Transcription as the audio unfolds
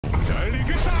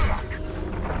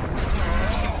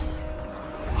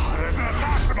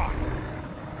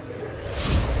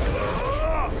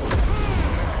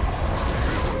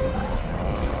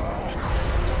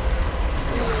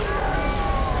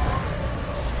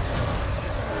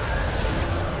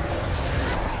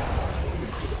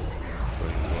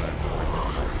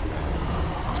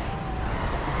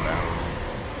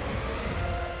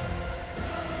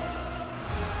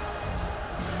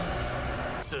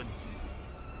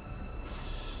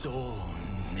Soul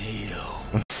NATO.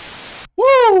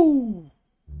 Woo!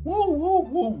 Woo, woo,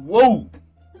 woo, woo.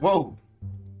 Whoa.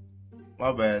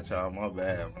 My bad, y'all. My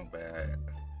bad.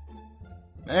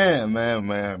 Man.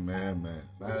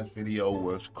 Last video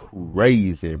was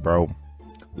crazy, bro.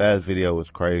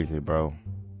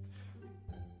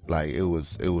 Like, it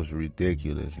was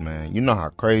ridiculous, man. You know how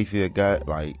crazy it got?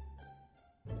 Like,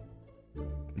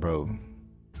 bro,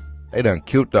 they done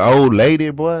killed the old lady,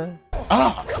 boy.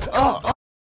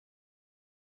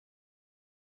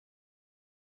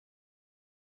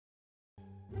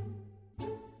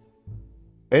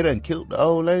 They done killed the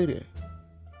old lady.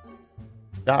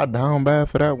 Y'all down bad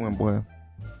for that one, boy.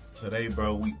 Today,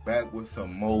 bro, we back with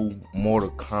some more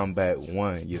Mortal Kombat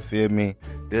 1. You feel me?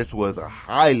 This was a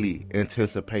highly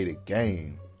anticipated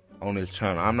game on this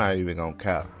channel. I'm not even gonna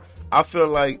cap. I feel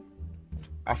like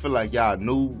y'all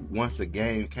knew once the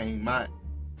game came out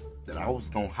that I was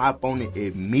gonna hop on it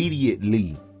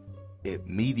immediately.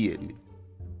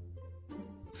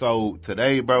 So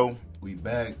today, bro, we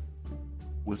back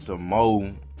with some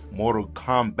more Mortal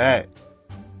Kombat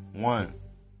 1.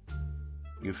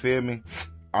 You feel me?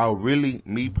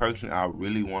 Me personally, I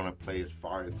really want to play as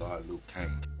Fire God Liu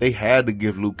Kang. They had to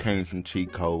give Liu Kang some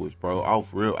cheat codes, bro.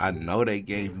 Off real, I know they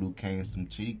gave Liu Kang some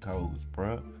cheat codes,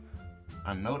 bro.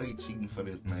 I know they cheating for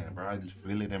this man, bro. I just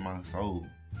feel it in my soul.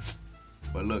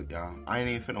 But look, y'all, I ain't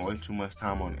even finna waste too much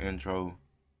time on the intro.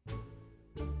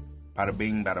 Bada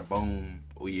bing, bada boom,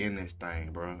 we in this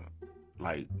thing, bro.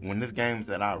 Like, when this game's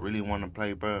that I really want to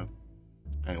play, bro,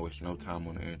 I ain't wasting no time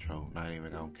on the intro. Not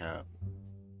even gonna cap.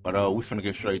 But we finna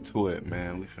get straight to it,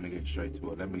 man.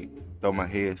 Let me throw my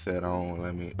headset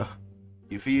on.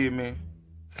 You feel me?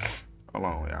 Hold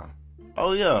on, y'all.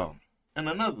 Oh, yeah. And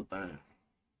another thing.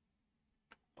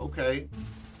 Okay.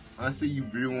 I see you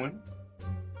viewing.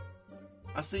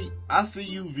 I see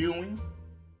you viewing.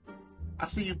 I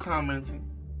see you commenting.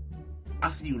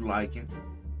 I see you liking.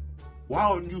 Why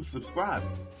aren't you subscribing?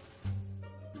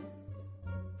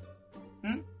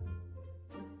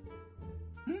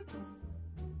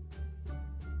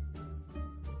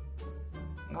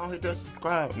 Go hit that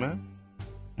subscribe, man.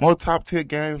 More top tier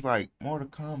games like Mortal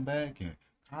Kombat and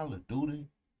Call of Duty.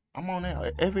 I'm on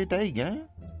that every day, gang.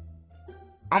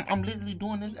 I'm literally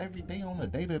doing this every day on a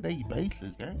day-to-day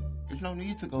basis, gang. There's no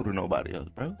need to go to nobody else,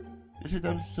 bro. Just hit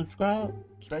that subscribe.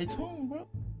 Stay tuned, bro.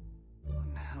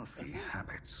 Unhealthy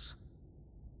habits.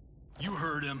 You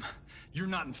heard him. You're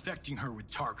not infecting her with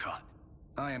Tarkat.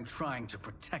 I am trying to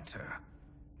protect her,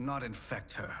 not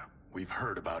infect her. We've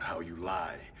heard about how you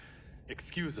lie.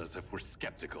 Excuse us if we're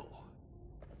skeptical.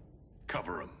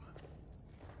 Cover him.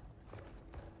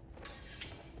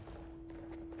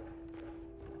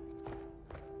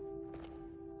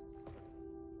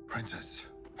 Princess,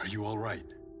 are you all right?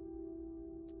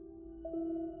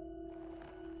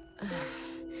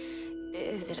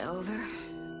 Is it over?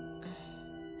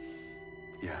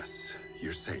 Yes,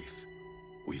 you're safe.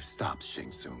 We've stopped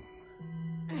Shang Tsung.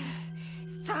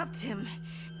 Stopped him?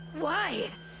 Why?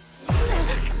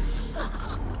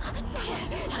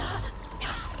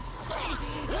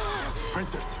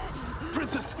 Princess!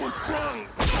 Princess, what's wrong?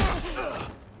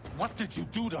 What did you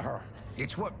do to her?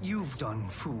 It's what you've done,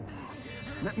 fool.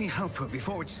 Let me help her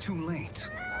before it's too late.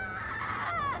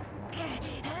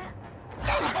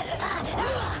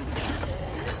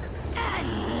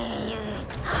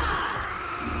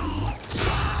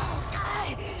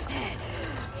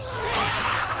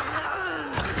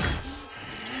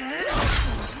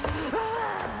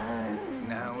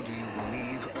 Now do you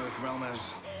believe, Earthrealmers?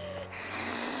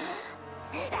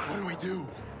 What do we do?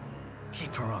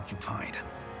 Keep her occupied.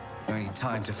 I need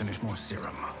time to finish more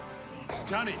serum.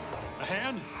 Johnny, a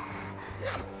hand?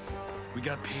 We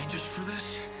got pages for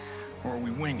this? Or are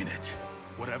we winging it?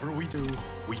 Whatever we do,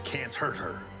 we can't hurt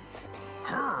her.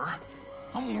 Her?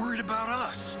 I'm worried about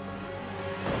us.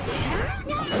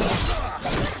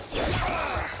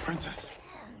 Princess,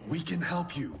 we can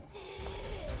help you.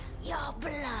 Your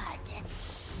blood.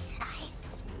 I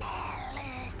smell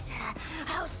it.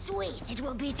 How sweet it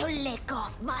will be to lick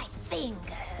off my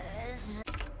fingers.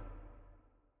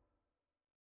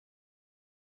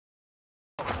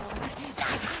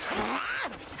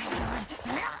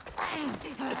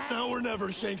 It's now or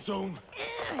never, Shang Tsung.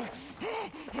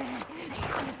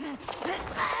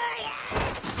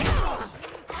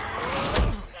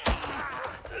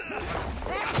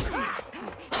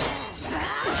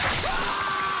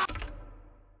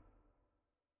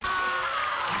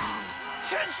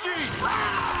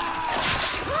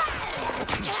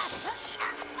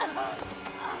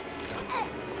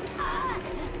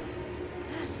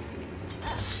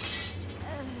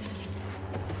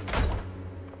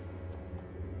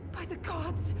 By the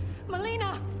gods!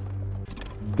 Melina!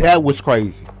 That was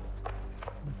crazy.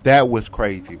 That was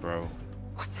crazy, bro.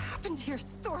 What's happened here,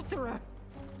 sorcerer?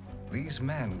 These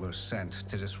men were sent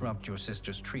to disrupt your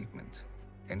sister's treatment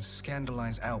and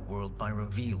scandalize Outworld by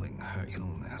revealing her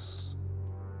illness.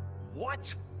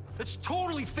 What? That's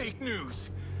totally fake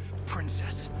news!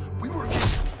 Princess, we were...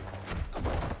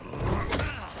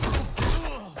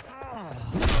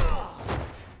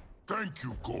 Thank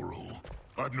you, Goro.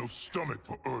 I've no stomach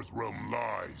for Earthrealm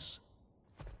lies.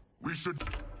 We should...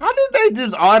 How did they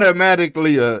just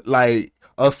automatically, like,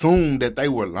 assume that they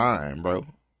were lying, bro?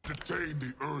 detain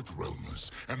the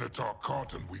Earthrealmers and the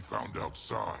Tarkatan we found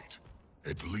outside.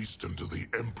 At least until the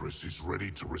Empress is ready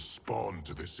to respond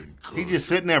to this incursion. He just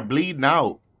sitting there bleeding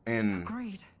out and...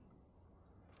 Agreed.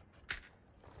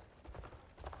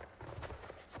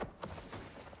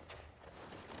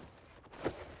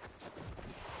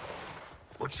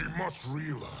 But she must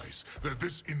realize that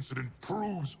this incident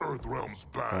proves Earthrealm's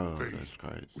bad faith. That's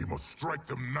crazy. We must strike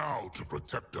them now to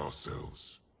protect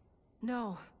ourselves.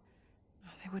 No.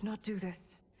 They would not do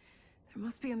this. There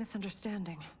must be a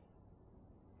misunderstanding.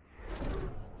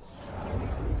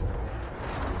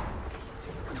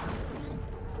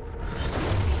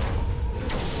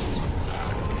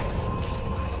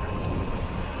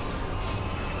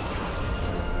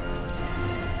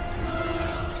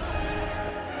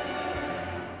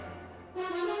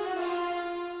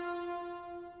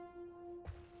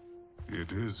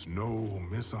 It is no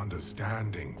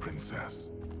misunderstanding,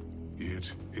 Princess.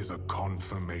 It is a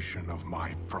confirmation of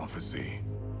my prophecy.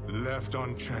 Left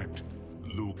unchecked,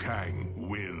 Liu Kang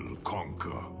will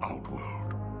conquer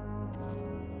Outworld.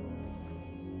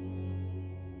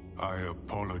 I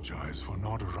apologize for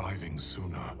not arriving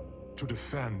sooner to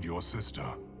defend your sister.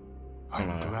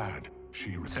 I'm glad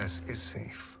she... Princess is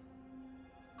safe,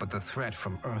 but the threat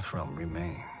from Earthrealm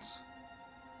remains.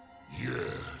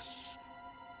 Yes.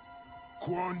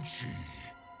 Quan Chi,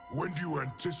 when do you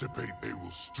anticipate they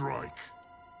will strike?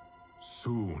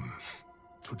 Soon.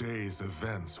 Today's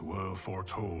events were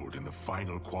foretold in the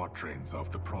final quatrains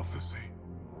of the prophecy.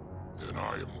 Then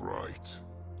I am right.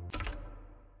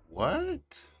 What?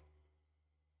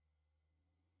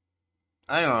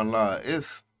 I ain't gonna lie,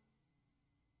 if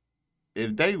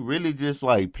they really just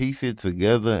like piece it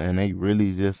together and they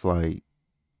really just like,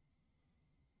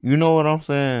 you know what I'm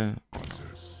saying?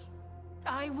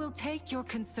 I will take your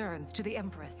concerns to the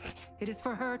Empress. It is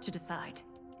for her to decide.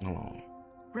 Oh.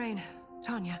 Rain,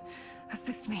 Tanya,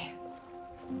 assist me.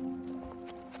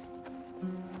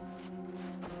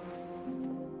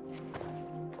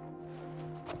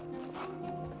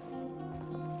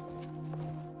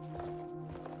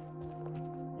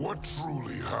 What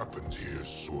truly happened here,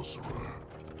 sorcerer?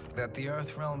 That the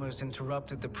Earthrealmers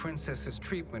interrupted the princess's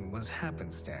treatment was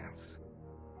happenstance.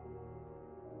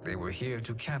 They were here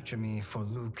to capture me for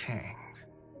Liu Kang.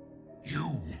 You?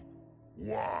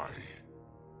 Why?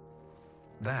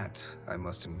 That I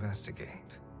must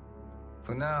investigate.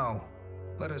 For now,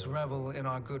 let us revel in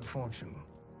our good fortune.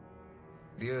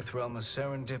 The Earthrealm's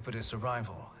serendipitous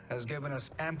arrival has given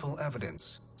us ample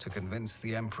evidence to convince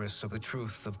the Empress of the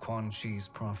truth of Quan Chi's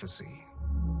prophecy.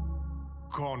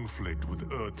 Conflict with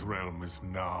Earthrealm is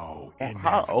now inevitable.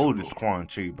 How old is Quan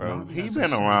Chi, bro? He's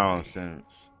been around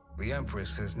since... The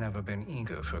Empress has never been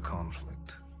eager for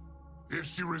conflict. If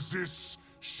she resists,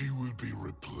 she will be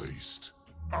replaced.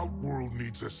 Outworld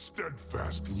needs a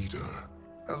steadfast leader.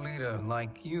 A leader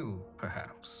like you,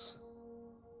 perhaps.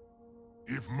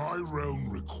 If my realm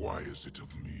requires it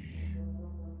of me...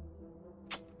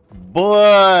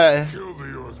 Boy! Kill the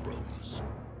Earthrealmers.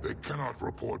 They cannot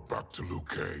report back to Liu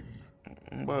Kang.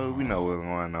 Well, we know what's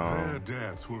going Their on.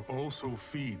 deaths will also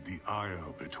feed the ire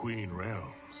between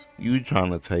realms. You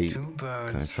trying to take Two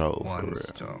birds, control for one real.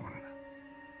 stone.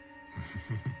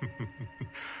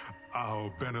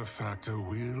 Our benefactor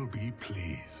will be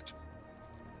pleased.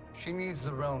 She needs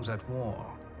the realms at war,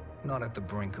 not at the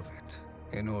brink of it,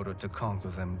 in order to conquer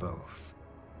them both.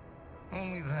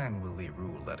 Only then will we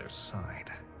rule at her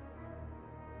side.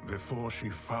 Before she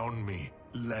found me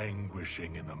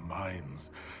languishing in the mines,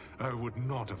 I would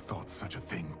not have thought such a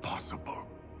thing possible.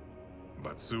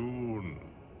 But soon,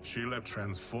 she'll have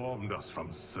transformed us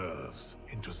from serfs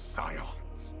into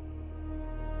scions.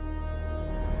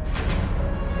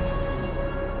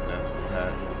 That's what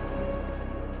happened.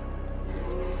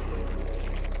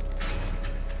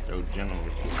 Your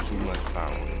generals took too much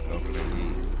time with the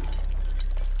government.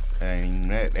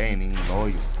 They ain't even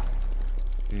loyal.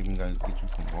 You even gotta get you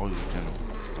some loyal generals.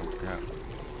 No cap.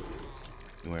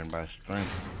 You ain't by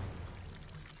strength.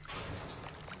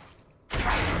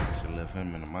 Should left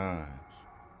him in the mines.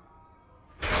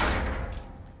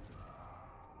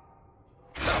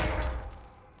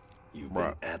 You've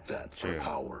Bruh, been at that for chill.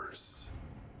 hours.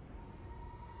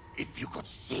 If you could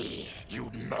see,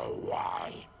 you'd know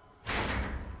why.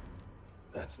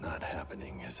 That's not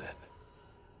happening, is it?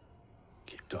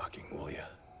 Keep talking, will ya?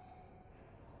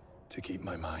 To keep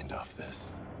my mind off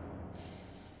this.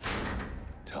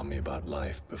 Tell me about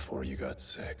life before you got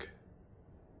sick.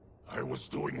 I was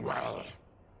doing well,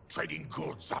 trading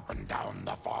goods up and down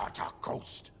the Varta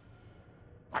coast.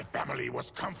 My family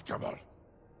was comfortable,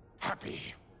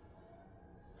 happy.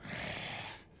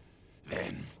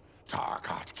 Then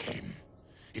Tarkat came.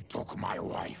 It took my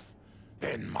wife,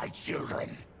 then my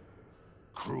children.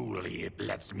 Cruelly, it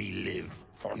lets me live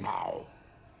for now.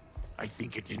 I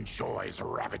think it enjoys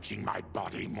ravaging my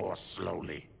body more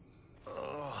slowly.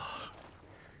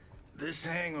 This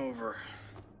hangover.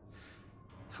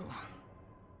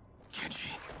 Kenji.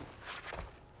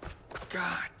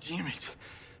 God damn it.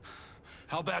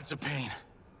 How bad's the pain?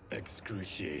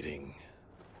 Excruciating.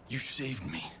 You saved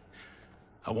me.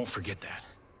 I won't forget that.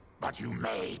 But you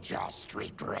may just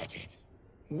regret it.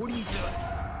 What are you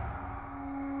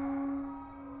doing?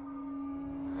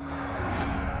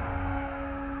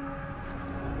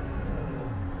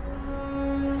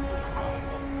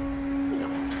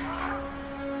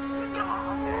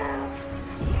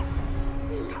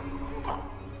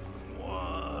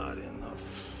 What in the...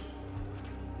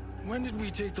 When did we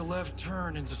take the left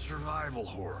turn into survival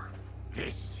horror?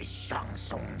 This is Shang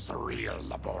Tsung's real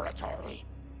laboratory.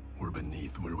 We're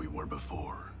beneath where we were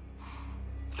before.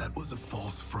 That was a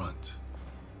false front.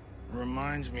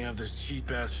 Reminds me of this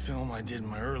cheap-ass film I did in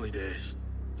my early days.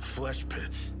 Flesh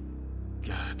Pits.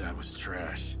 God, that was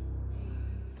trash.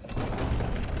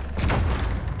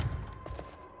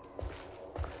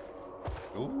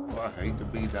 Ooh, I hate to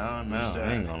be down now. Who's that?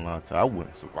 I ain't gonna lie to you. I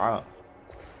wouldn't survive.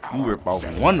 You rip off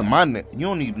one of my neck. You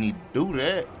don't even need to do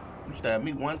that. You stab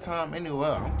me one time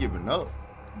anywhere, I'm giving up.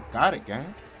 You got it,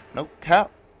 gang. No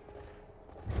cap.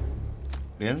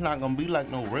 Then it's not gonna be like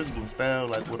no regular stab,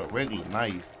 like with a regular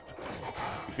knife.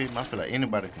 You feel me? I feel like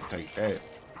anybody can take that.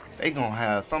 They gonna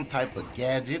have some type of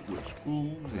gadget with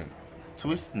screws and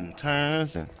twists and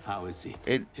turns and How is he?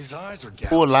 it His eyes are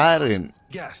pull light and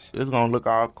Guess. it's gonna look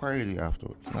all crazy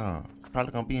afterwards. Nah,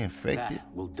 probably gonna be infected.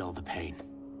 That will dull the pain.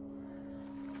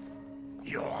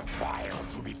 You're vile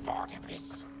to be part of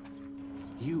this.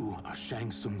 You are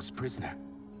Shang Tsung's prisoner.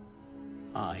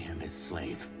 I am his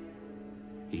slave.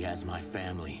 He has my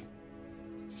family.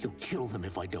 He'll kill them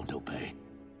if I don't obey.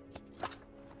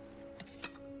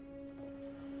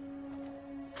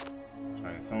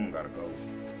 Shang Tsung gotta go.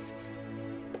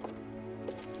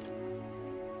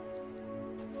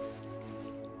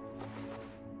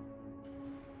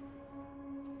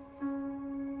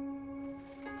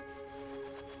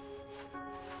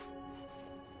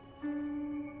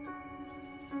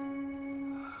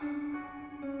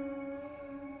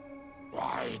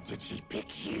 Why did he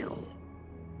pick you?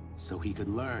 So he could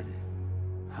learn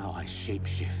how I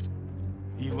shapeshift.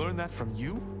 He learned that from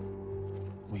you?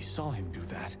 We saw him do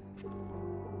that.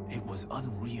 It was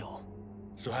unreal.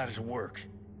 So how does it work?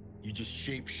 You just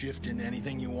shape-shift into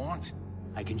anything you want?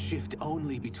 I can shift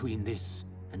only between this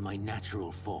and my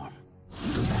natural form.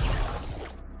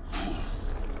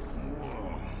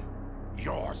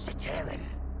 You're Zateran.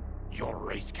 Your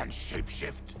race can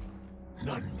shapeshift.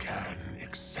 None can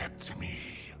except me.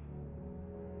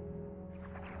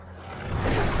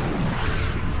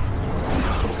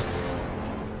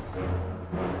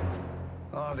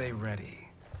 Are they ready?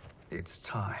 It's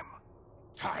time.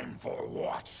 Time for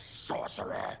what,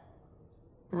 sorcerer?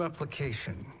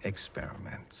 Replication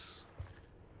experiments.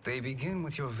 They begin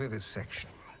with your vivisection.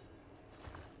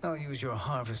 I'll use your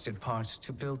harvested parts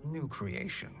to build new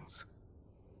creations.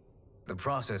 The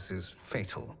process is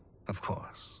fatal, of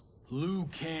course. Liu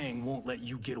Kang won't let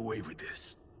you get away with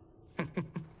this.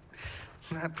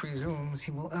 That presumes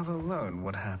he will ever learn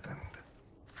what happened.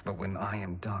 But when I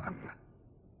am done,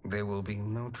 there will be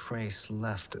no trace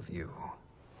left of you.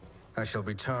 I shall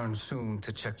return soon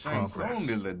to check Shang progress. Tsung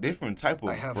is a different type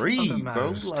I of have other breed, bro.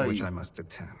 matters to which I Like, must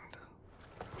attend.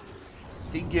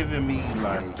 he giving me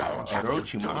like don't have to do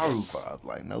Orochimaru this. vibe.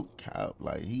 Like, no cap.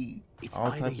 Like, he It's all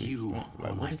either type of you shit. or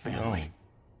Like, my what is he family. on?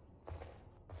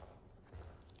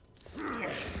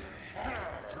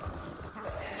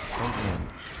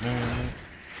 Man,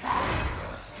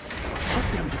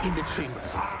 Put them in the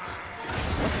chambers.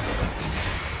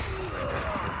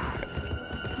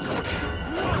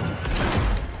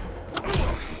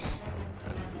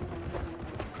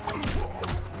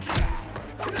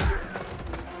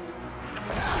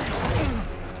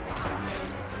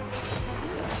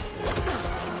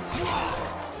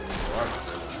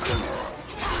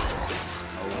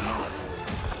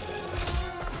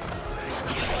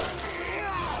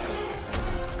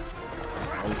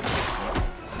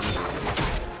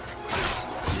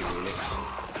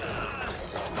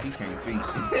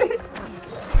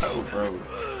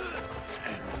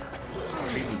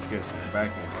 gets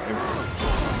back in everything.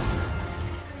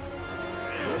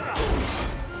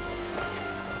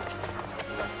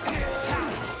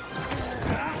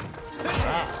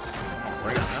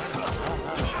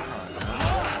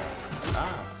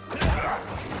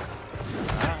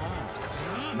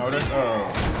 No, that's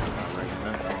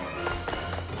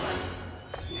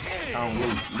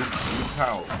Luke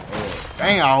Powell.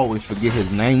 Dang, I always forget his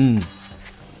name.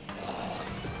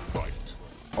 Fight.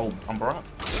 Oh, I'm Brock.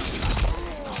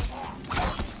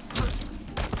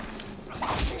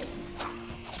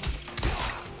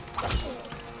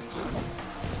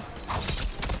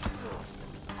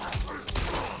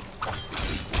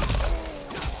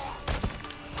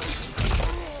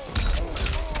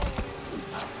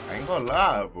 I ain't gonna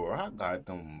lie, bro. I got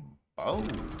them bows.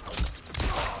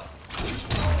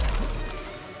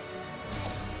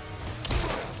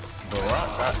 Bro, I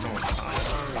got them.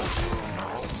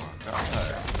 Oh my god.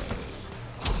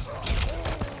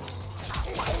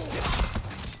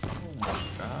 Oh my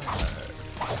god.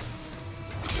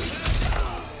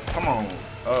 Come on,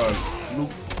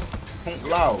 Luke Kung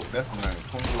Lao. That's his name,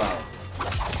 Kung Lao.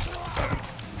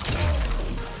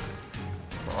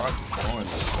 Bro, I keep going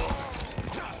this way.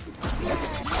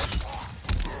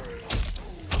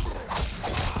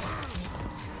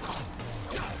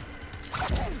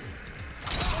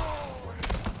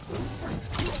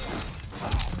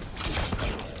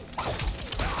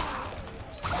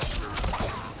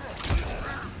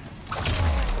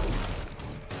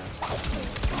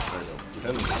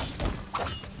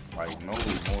 Like no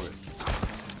remorse.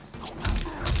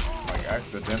 Like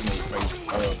accidentally face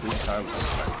Blue Tyler.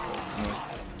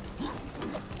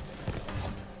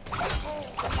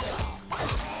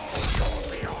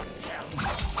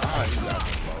 He got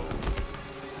the bow.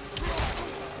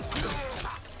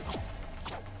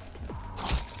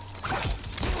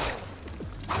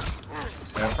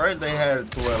 At first they had it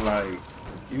to where like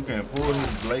you can pull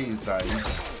his blades like,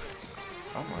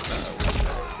 oh my god,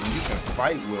 and you can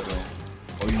fight with him,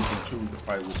 or you can choose to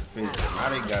fight with the fist. Now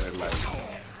they got it like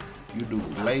you do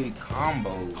blade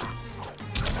combos,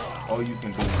 or you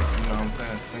can do, you know what I'm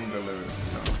saying, singular, you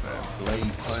know what I'm saying,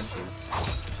 blade punches.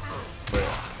 But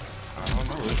I don't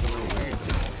know, it's a little weird.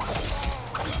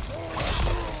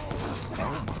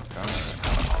 Oh my god.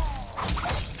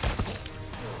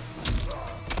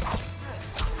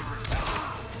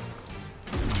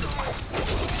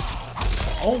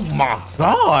 Oh my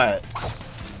god!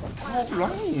 Hold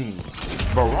on.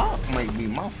 Barack might be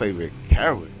my favorite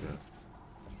character.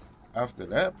 After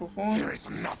that performance, There is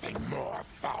nothing more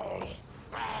foul.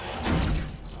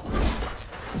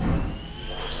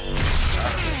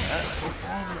 after that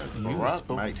performance, You Barack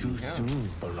spoke might too be him. soon,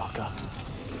 Baraka.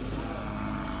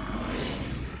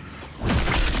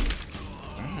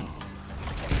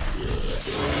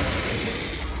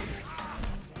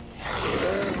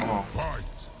 Come on, Fight.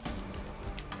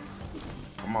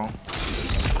 come on.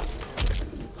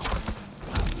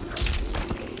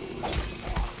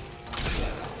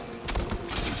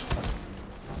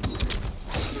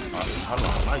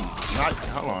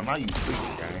 Hold on, now you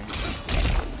speaking, gang.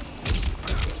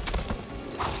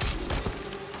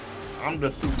 I'm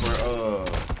the super,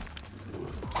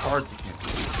 Tartican.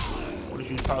 What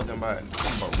is you talking about? I'm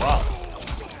Barack,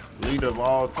 leader of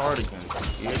all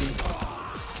Tarticans.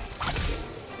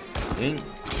 Yank.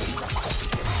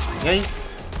 Yank.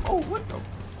 Oh, what the?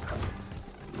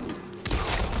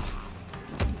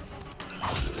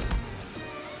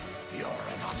 You're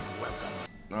not welcome.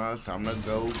 No, it's time to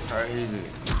go crazy.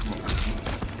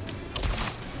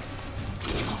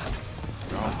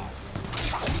 No.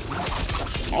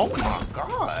 Oh my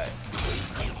god.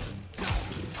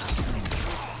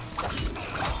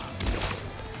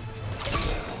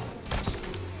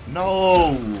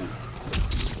 No.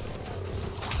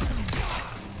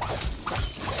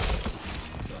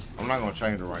 I'm not gonna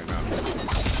change it right now.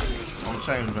 I'm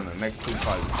changing in the next two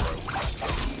fights, bro.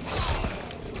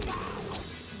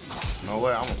 You know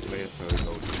what? I'm gonna play it till it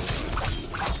goes through.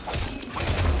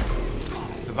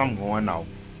 Cause I'm going off.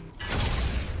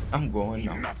 I'm going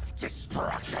off. Enough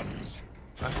distractions.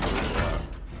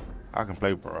 I can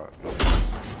play Barack.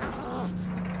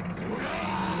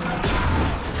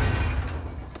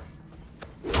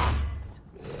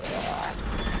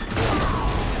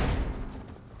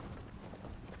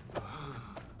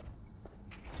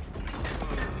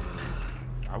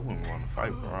 I wouldn't want to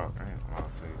fight Barack. I ain't gonna lie to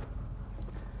you.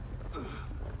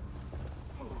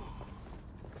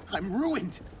 I'm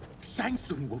ruined! Shang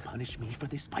Tsung will punish me for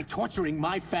this by torturing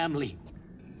my family.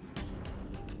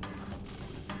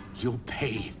 You'll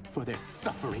pay for their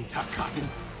suffering, Tarkatan.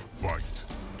 Fight.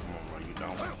 Come on, bro, you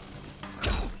don't.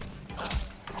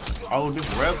 Oh, this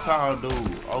reptile dude.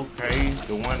 Okay,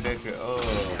 the one that could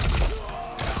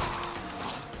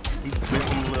he split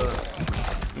some little,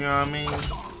 you know what I mean?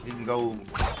 He can go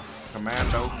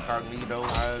commando, cognito,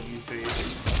 however you say it.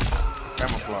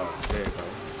 Camouflage. There you go.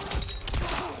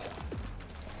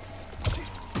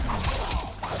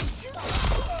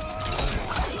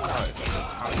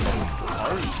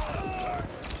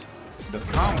 The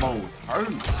combos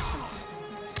hurt.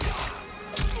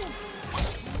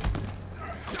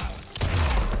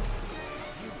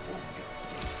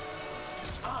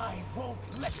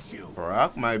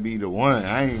 Brock might be the one.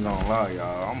 I ain't gonna lie,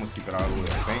 y'all. I'm gonna keep it all the way. I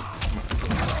think.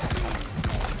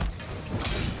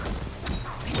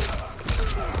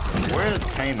 Where's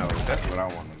Kano? That's what I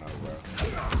want to know, bro.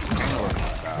 Kano is my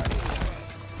guy.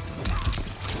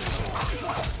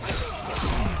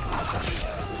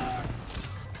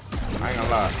 I ain't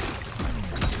gonna lie.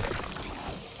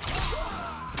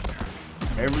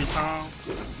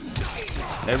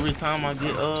 Every time I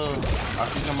get I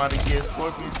see somebody get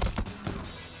Scorpion,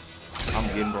 I'm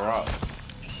getting Barok.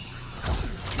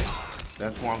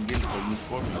 That's what I'm getting for you,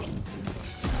 Scorpion.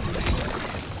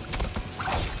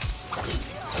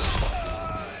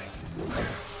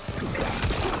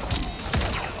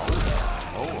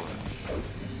 Oh,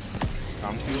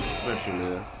 I'm still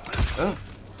specialist.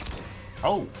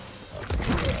 Oh,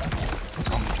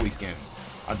 I'm tweaking.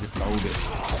 I just sold it.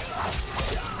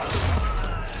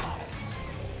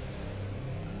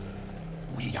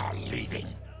 We are leaving.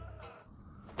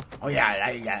 Oh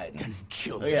yeah. Then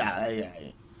kill him. Yeah.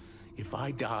 If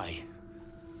I die,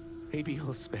 maybe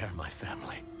he'll spare my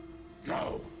family.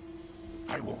 No,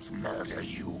 I won't murder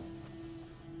you.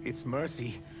 It's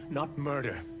mercy, not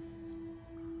murder.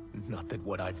 Not that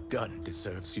what I've done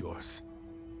deserves yours.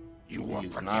 You were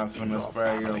He's not finna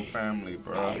spare your family,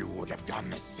 bro. I would have done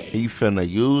the same. He finna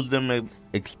use them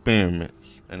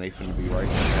experiments, and they finna be right in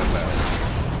that battle.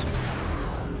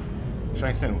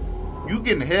 Shang Tsung, you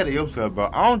getting ahead of yourself, bro.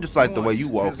 I don't just like the way you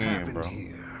walk in, bro.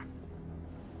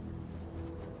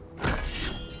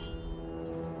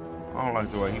 I don't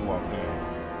like the way he walked in.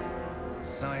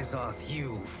 Syzoth,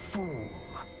 you fool.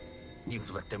 You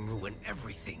let them ruin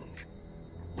everything.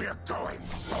 We're going,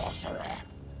 sorcerer.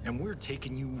 And we're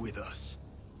taking you with us.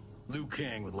 Liu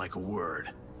Kang would like a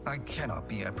word. I cannot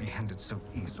be apprehended so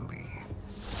easily.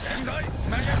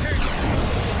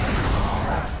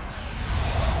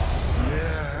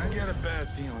 Yeah, I got a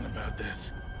bad feeling about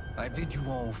this. I bid you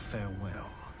all farewell.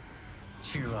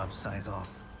 Cheer up,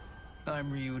 Syzoth.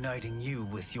 I'm reuniting you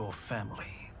with your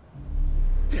family.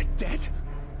 They're dead?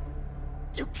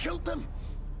 You killed them?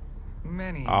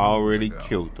 Many I already moons ago.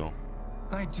 killed them.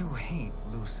 I do hate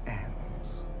loose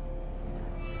ends.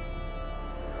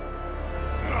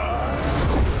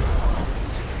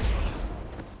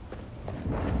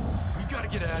 We gotta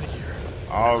get out of here.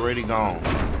 Already gone.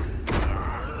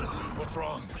 What's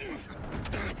wrong?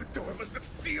 The door must have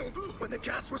sealed when the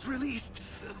gas was released.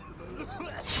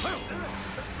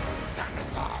 Stand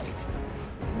aside.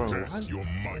 Bro, Test your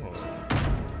might.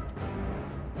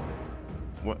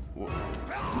 What?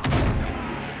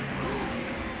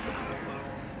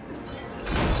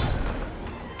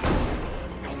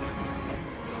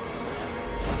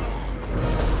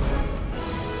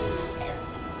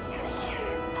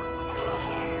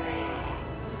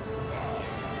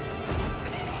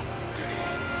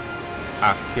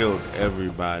 I killed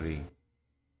everybody.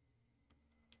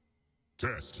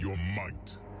 Test your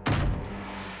might.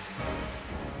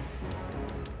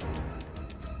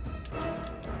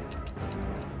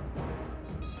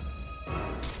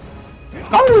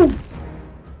 Go!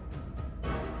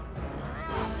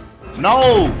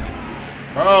 No!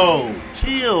 Bro,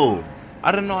 chill.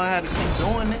 I didn't know I had to keep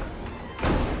doing it.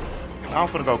 I'm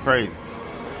finna go crazy.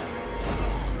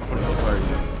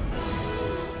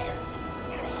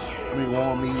 Let me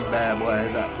warm these bad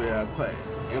boys up real quick.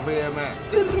 You feel me?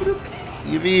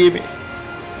 You feel me?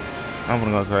 I'm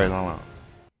gonna go crazy. Hold on.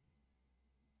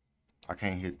 I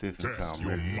can't hit this until Test I'm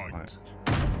your ready to might. punch.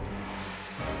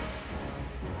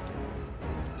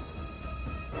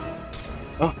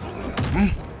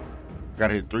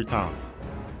 Gotta hit it 3 times.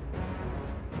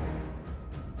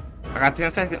 I got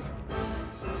 10 seconds.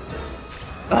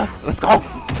 Let's go.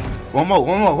 One more.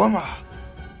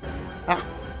 Ah.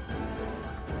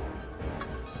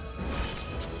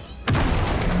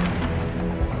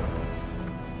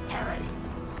 Harry,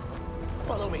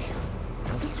 follow me.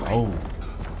 This way. Oh.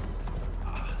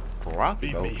 Brock is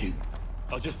Beat OP. me.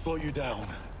 I'll just slow you down.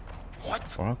 What?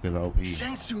 Brock is OP.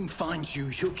 Shang Tsung finds you,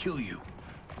 he'll kill you.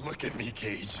 Look at me,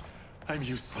 Cage. I'm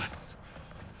useless.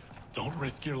 Don't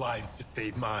risk your lives to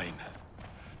save mine.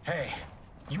 Hey,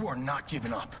 you are not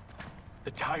giving up.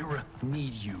 The Tyra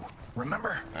need you.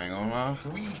 Remember? I ain't gonna lie.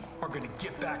 We are gonna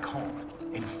get back home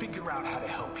and figure out how to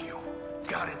help you.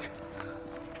 Got it?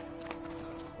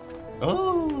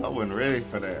 Oh, I wasn't ready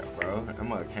for that, bro. That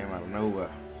mother came out of nowhere.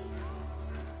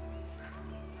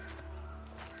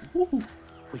 Woo.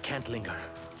 We can't linger.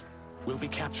 We'll be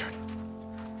captured.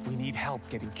 We need help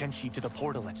getting Kenshi to the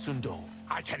portal at Sundo.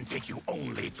 I can take you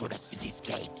only to the city's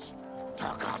gate.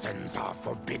 Tarkatans are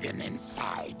forbidden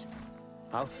inside.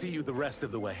 I'll see you the rest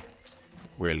of the way.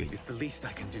 Really? It's the least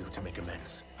I can do to make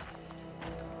amends.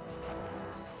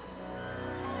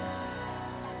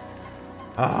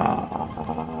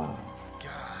 Ah.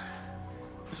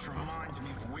 This reminds me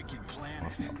of Wicked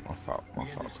Planet. My fault. We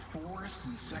had this forest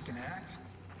in the second act.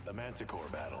 The Manticore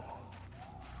battle.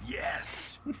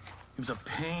 Yes! It was a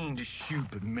pain to shoot,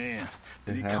 but man,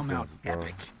 did it come out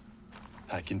epic.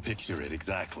 I can picture it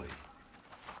exactly.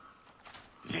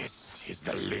 This is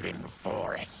the living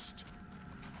forest.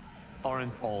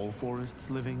 Aren't all forests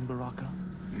living, Baraka?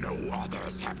 No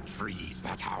others have trees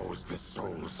that house the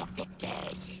souls of the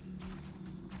dead.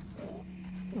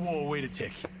 Whoa, wait a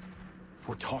tick.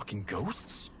 We're talking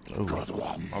ghosts? Ooh, Good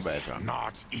ones, my bad, John.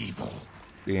 not evil.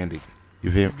 The ending.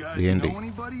 You feel You guys the ending? know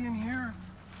anybody in here?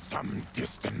 Some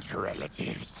distant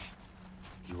relatives.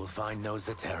 You will find no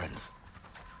Zaterrans.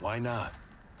 Why not?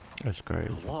 That's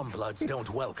crazy. Warmbloods don't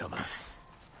welcome us.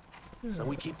 So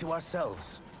we keep to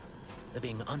ourselves,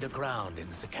 living underground in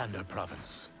Sikander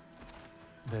province.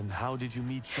 Then how did you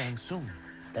meet Shang Tsung?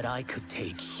 That I could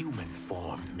take human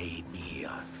form made me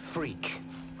a freak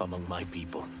among my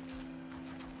people.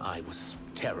 I was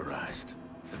terrorized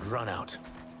and run out,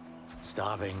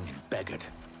 starving and beggared.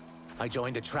 I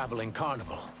joined a traveling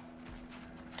carnival.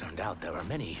 Turned out there are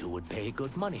many who would pay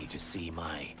good money to see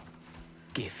my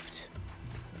gift.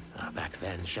 Back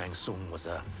then, Shang Tsung was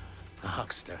a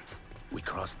huckster. We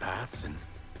crossed paths and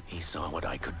he saw what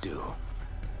I could do.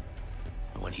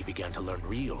 When he began to learn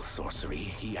real sorcery,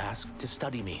 he asked to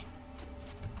study me.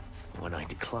 When I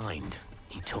declined,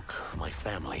 he took my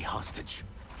family hostage.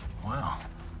 Well,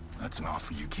 that's an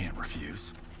offer you can't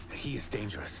refuse. He is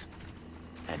dangerous,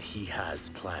 and he has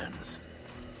plans.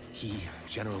 He,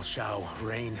 General Shao,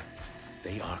 Rain,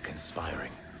 they are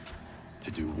conspiring.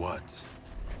 To do what?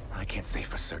 I can't say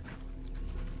for certain.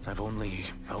 I've only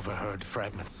overheard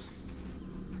fragments.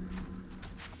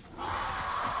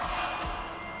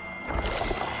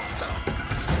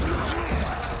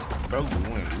 Bro, we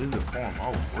went lizard form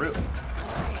off rip.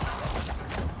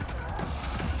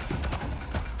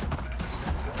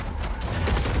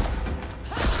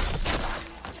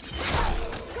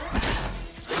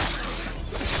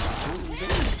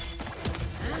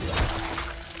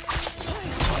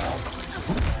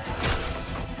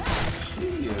 She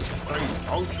is straight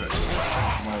ultra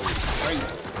mode.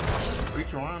 Straight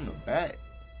reach around the back.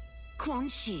 Quan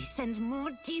Chi sends more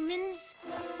demons?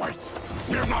 Wait,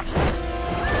 we're not.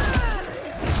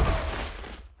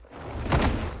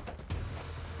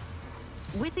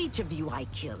 With each of you I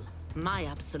kill, my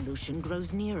absolution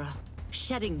grows nearer.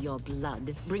 Shedding your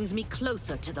blood brings me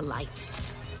closer to the light.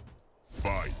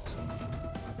 Fight.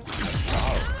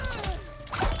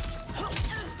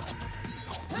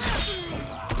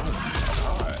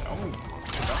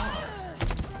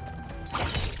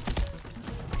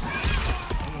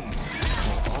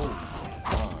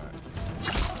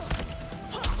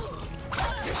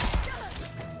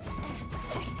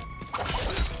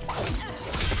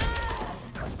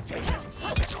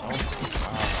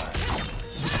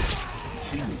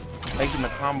 Taking the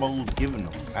combos, giving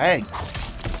them bang,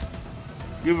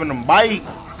 giving them bite.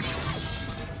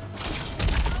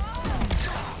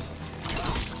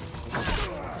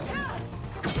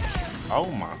 Oh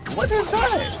my, what is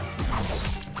that?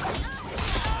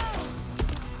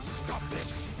 Stop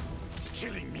this.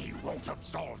 Killing me won't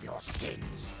absolve your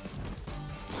sins.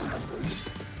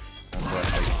 But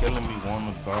killing me won't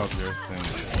absolve your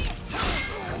sins.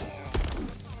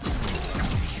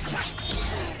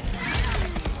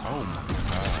 Oh my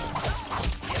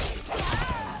god.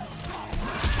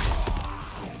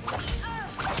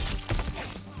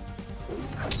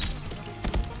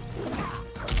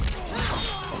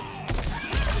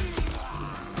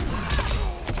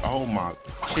 Oh my,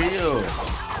 chill.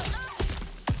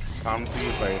 Time to see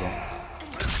you fatal.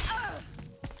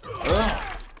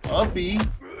 Up E,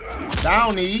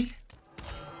 down E.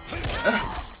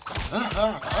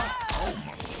 Oh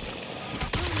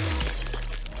my.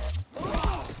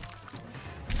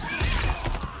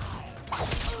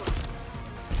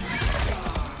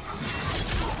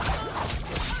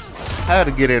 Had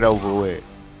to get it over with.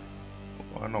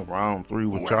 I know round 3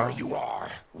 with Whoever y'all. you are,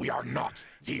 we are not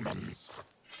demons.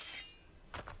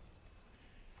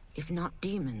 If not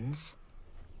demons,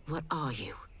 What are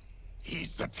you?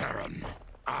 He's a Terran.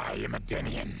 I am a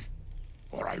Denian.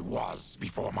 Or I was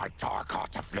before my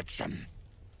Tarkat affliction.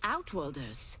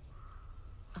 Outworlders.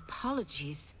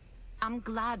 Apologies. I'm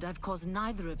glad I've caused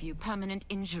neither of you permanent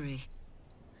injury.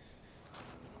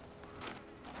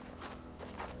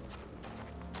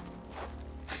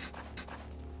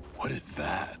 What is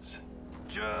that?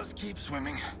 Just keep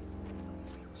swimming.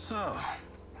 So,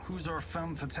 who's our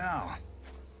femme fatale?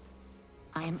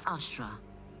 I am Ashrah,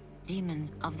 demon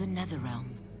of the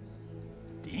Netherrealm.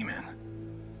 Demon?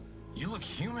 You look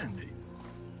human.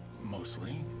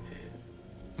 Mostly.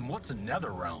 And what's a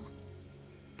Netherrealm?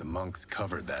 The monks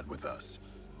covered that with us.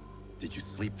 Did you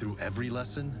sleep through every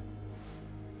lesson?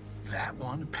 That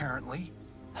one, apparently.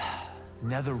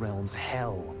 Netherrealm's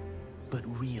hell, but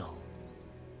real.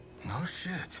 No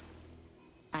shit.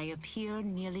 I appear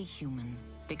nearly human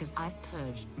because I've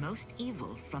purged most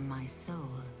evil from my soul.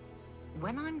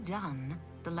 When I'm done,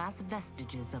 the last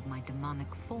vestiges of my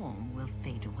demonic form will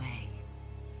fade away.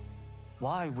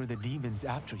 Why were the demons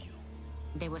after you?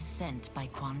 They were sent by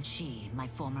Quan, my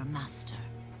former master.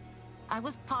 I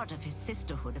was part of his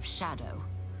Sisterhood of Shadow.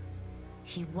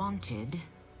 He wanted,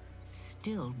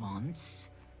 still wants,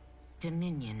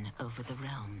 dominion over the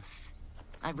realms.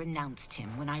 I renounced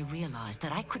him when I realized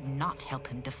that I could not help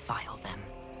him defile them.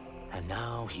 And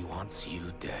now he wants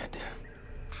you dead.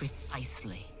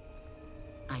 Precisely.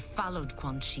 I followed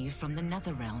Quan from the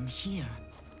Netherrealm here.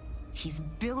 He's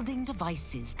building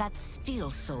devices that steal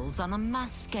souls on a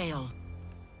mass scale.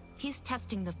 He's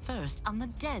testing the first on the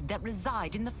dead that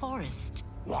reside in the forest.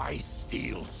 Why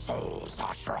steal souls,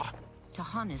 Ashrah? To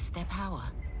harness their power.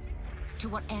 To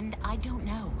what end, I don't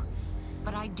know.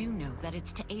 But I do know that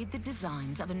it's to aid the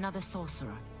designs of another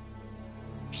sorcerer.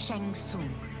 Shang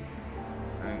Tsung.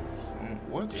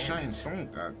 What Shang Tsung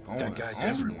got going? That guy's on,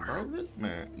 everywhere. Bro? This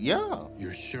man, yeah.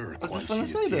 You're sure I Quan was Chi just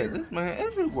is gonna say here? that. This man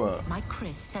everywhere. My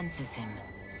Chris senses him.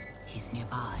 He's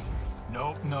nearby.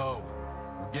 Nope, no.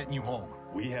 We're getting you home.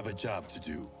 We have a job to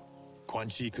do. Quan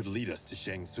Chi could lead us to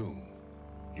Shang Tsung.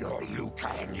 Your Liu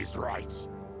Kang is right.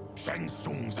 Shang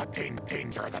Tsung's a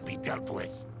danger that be dealt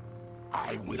with.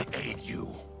 I will aid you.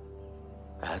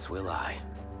 As will I.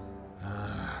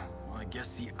 Well, I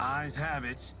guess the eyes have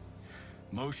it.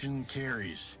 Motion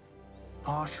carries.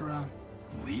 Ashrah,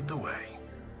 lead the way.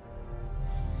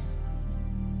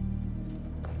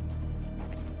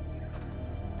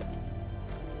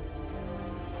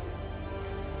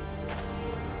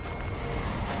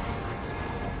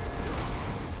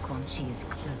 Quan Chi is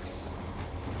close.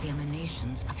 The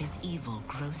emanations of his evil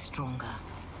grow stronger.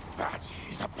 That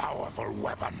is a powerful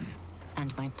weapon.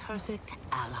 And my perfect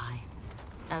ally.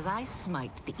 As I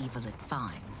smite the evil it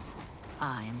finds,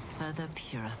 I am further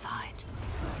purified.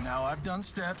 Now, I've done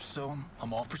steps, so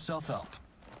I'm all for self-help.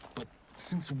 But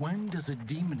since when does a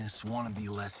demoness want to be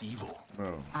less evil?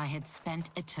 Bro. I had spent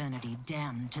eternity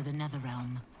damned to the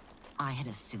Netherrealm. I had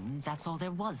assumed that's all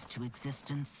there was to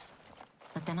existence.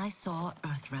 But then I saw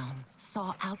Earthrealm,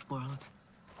 saw Outworld,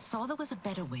 saw there was a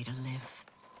better way to live,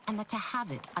 and that to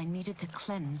have it, I needed to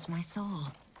cleanse my soul.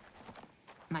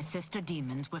 My sister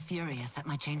demons were furious at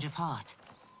my change of heart.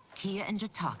 Kia and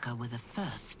Jataka were the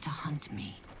first to hunt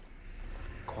me.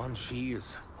 Quan Chi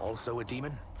is also a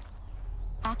demon?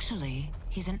 Actually,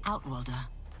 he's an Outworlder.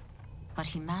 But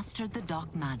he mastered the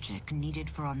dark magic needed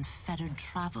for unfettered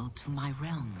travel to my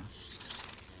realm.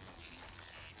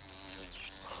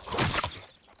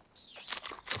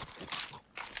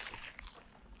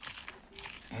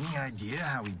 Any idea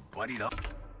how he buddied up?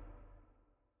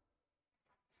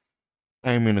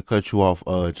 I ain't mean to cut you off,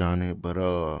 Johnny, but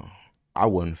I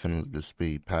wasn't finna to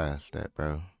speed past that,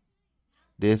 bro.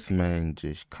 This man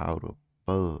just caught a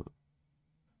bug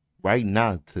right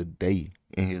now, today,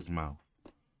 in his mouth.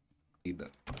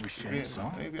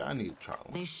 Maybe I need to try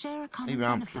one. They share a common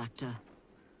benefactor.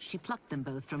 She plucked them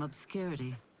both from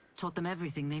obscurity, taught them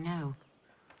everything they know.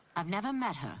 I've never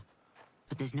met her,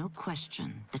 but there's no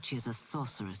question that she is a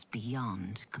sorceress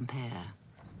beyond compare.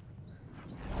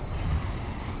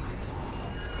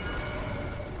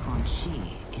 Quan Chi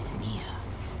is near.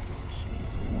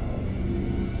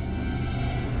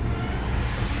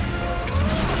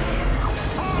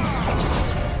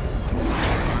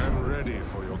 I'm ready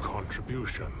for your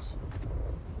contributions.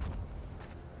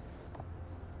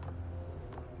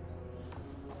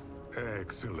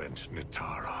 Excellent,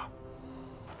 Nitara.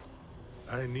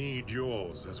 I need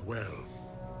yours as well.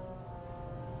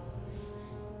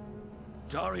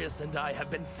 Darius and I have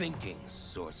been thinking,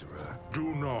 Sorcerer.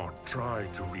 Do not try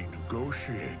to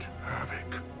renegotiate,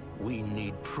 Havoc. We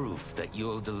need proof that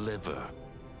you'll deliver.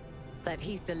 That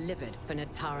he's delivered for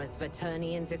Natara's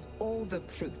Vaternians is all the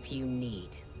proof you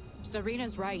need.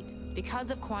 Serena's right.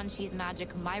 Because of Quan Chi's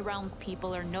magic, my realm's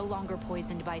people are no longer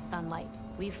poisoned by sunlight.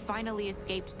 We've finally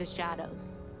escaped the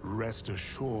shadows. Rest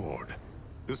assured,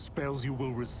 the spells you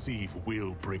will receive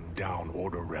will bring down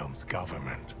Order Realm's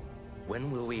government.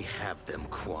 When will we have them,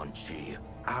 Quan Chi?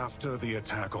 After the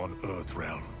attack on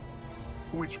Earthrealm,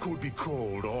 which could be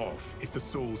called off if the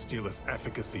Soul Stealer's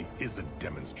efficacy isn't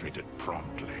demonstrated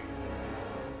promptly.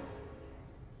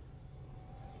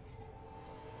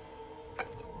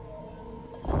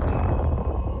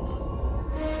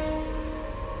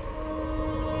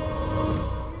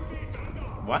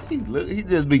 Why he look? He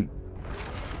just be.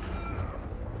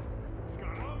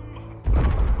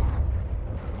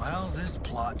 Well, this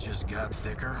plot just got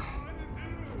thicker.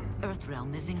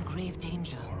 Earthrealm is in grave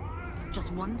danger.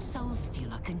 Just one soul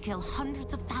stealer can kill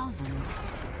hundreds of thousands.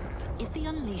 If he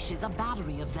unleashes a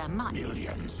battery of them,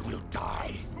 millions will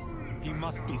die. He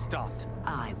must be stopped.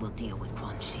 I will deal with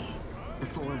Quan Chi. The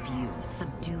four of you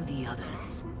subdue the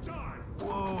others.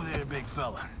 Whoa there, big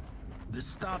fella. This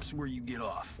stops where you get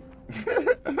off.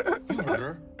 You heard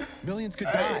her. Millions could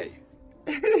die.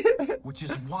 Which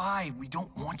is why we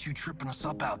don't want you tripping us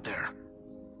up out there.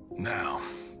 Now,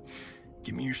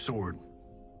 give me your sword.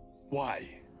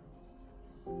 Why?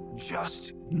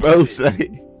 Just Bro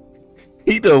say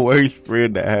he the worst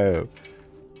friend to have.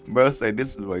 Bro say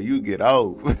this is where you get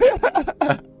off.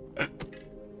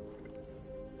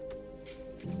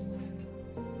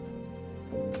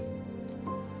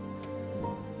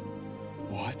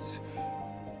 What?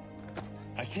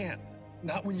 I can't.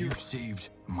 Not when You've saved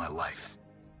my life.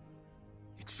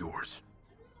 It's yours.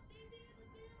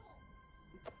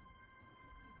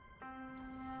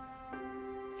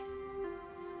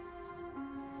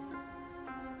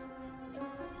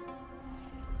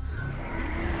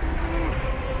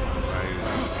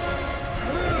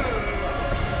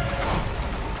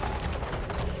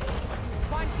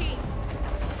 Quan Chi!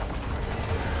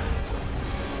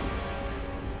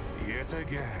 Yet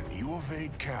again, you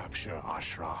evade capture,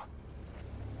 Ashrah.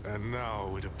 And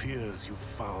now it appears you've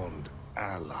found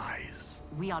allies.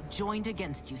 We are joined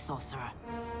against you, sorcerer.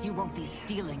 You won't be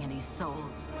stealing any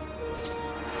souls.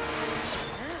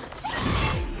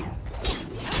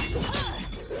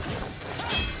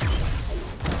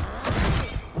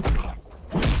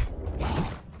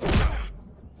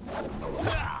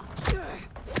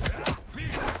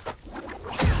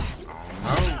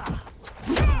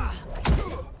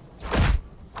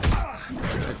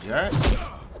 Jack?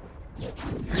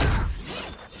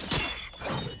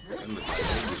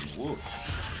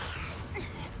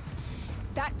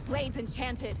 That blade's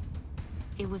enchanted.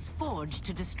 It was forged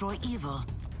to destroy evil.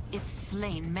 It's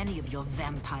slain many of your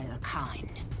vampire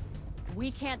kind.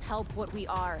 We can't help what we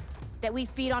are. That we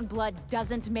feed on blood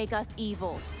doesn't make us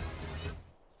evil.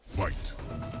 Fight.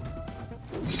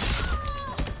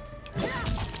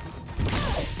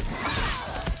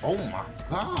 Oh my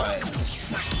god.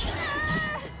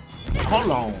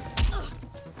 Hold on.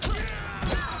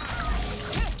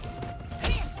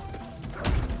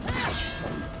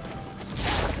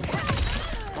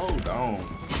 Hold on.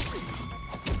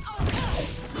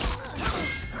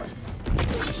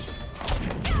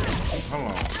 Hold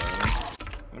on, bro.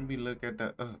 Let me look at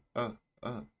the Okay.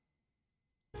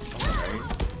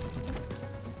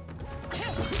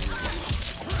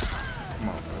 Come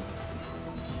on, bro.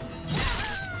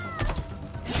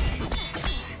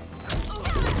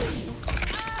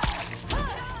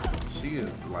 She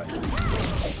is like,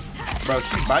 bro,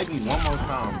 she bite me one more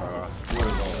time, bro. I swear to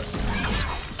God.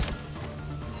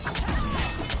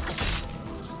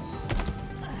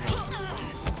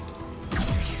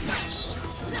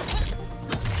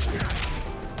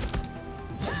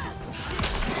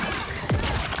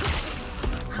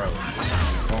 Bro,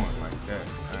 going like that.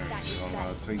 I ain't gonna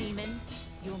lie to you. Demon,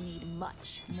 you'll need much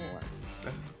more.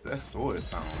 That's what it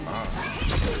sounds like.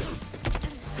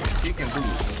 She can do it.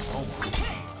 Oh my God.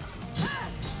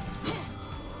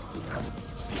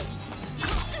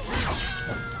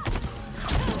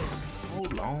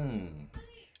 Hold on.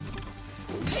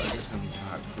 I guess I'm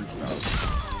not freestyle.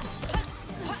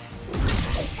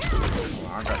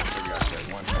 Well, I gotta figure out that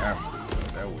one camera.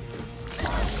 That was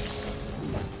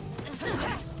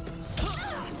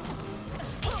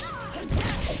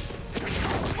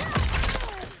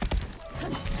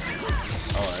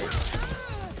alright.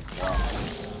 Wow.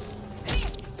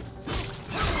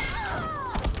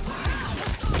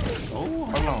 Oh,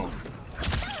 hold on.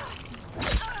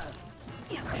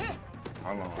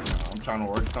 Hold on. I'm trying to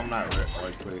work something out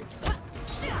right quick.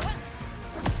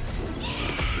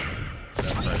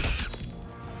 That's right.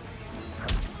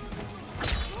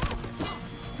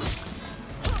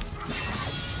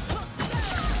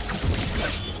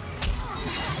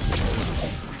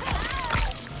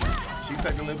 she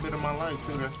take a little bit of my life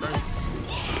too. That's great.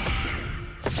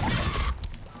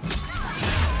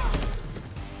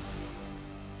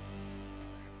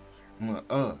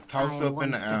 Toss up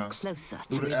in the air. Closer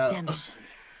Do to the air. redemption.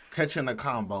 Catching a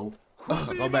combo.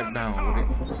 Go back down with it.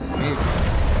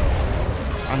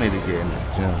 I need to get in the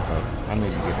gym, bro. I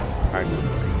need to get in practice.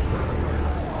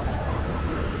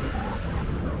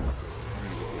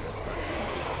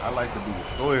 I like to do the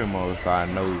story mode so I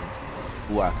know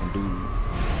who I can do.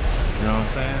 You know what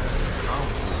I'm saying?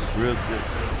 Real good.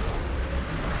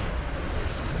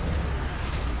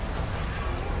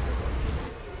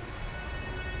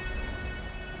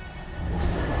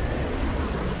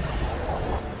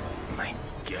 My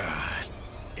God,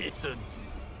 it's a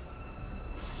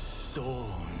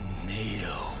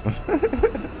tornado.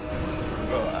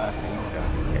 Bro, I hate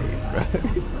Johnny Cage, bro.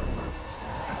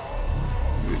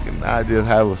 We cannot just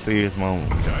have a serious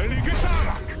moment.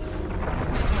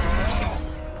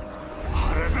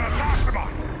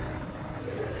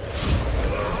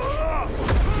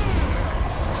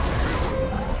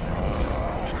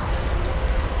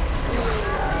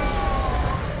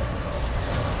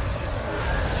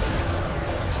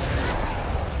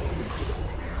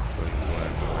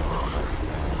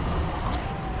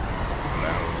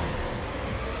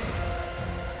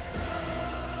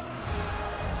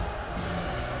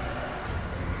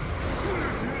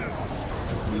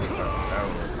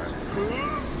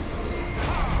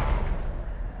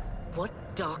 What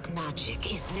dark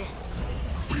magic is this?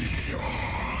 We are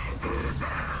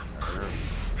Ermac,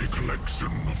 a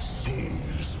collection of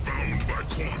souls bound by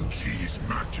Quan Chi's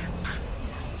magic.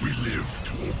 We live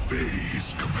to obey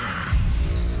his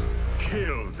commands.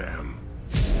 Kill them.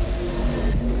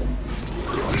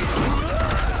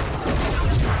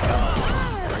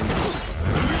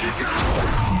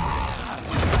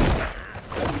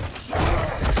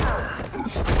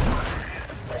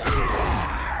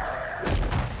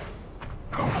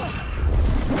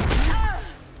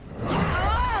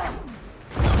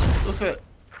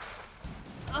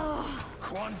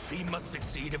 Quan Chi must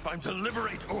succeed if I'm to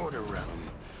liberate Order Realm.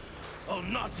 I'll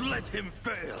not let him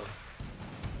fail.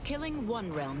 Killing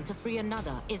one realm to free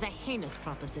another is a heinous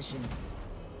proposition.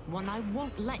 One I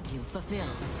won't let you fulfill.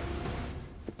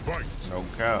 Fight! No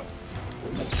cap.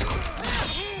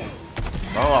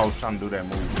 Oh, I was trying to do that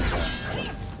move.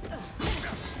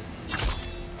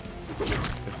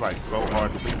 It's like so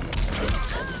hard to do.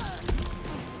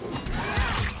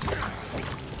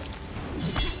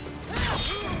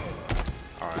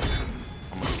 Alright.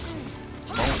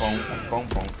 Boom, boom, boom,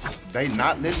 boom. They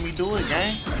not letting me do it,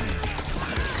 gang.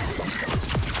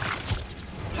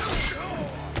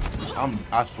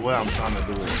 I swear I'm trying to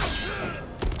do it.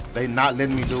 They not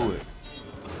letting me do it.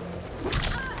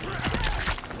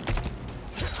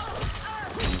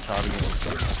 Let me try it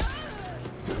again.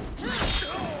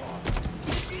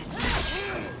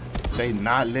 They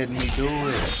not letting me do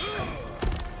it.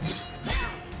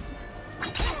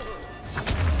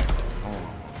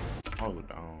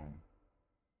 Hold on.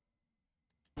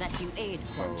 That you aid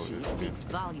Quan Chi speaks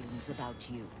volumes about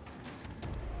you.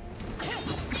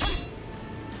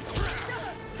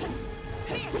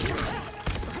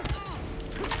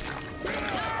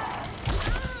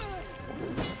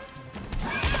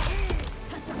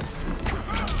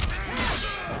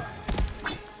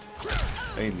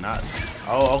 They not.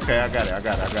 Oh, okay, I got it. Oh.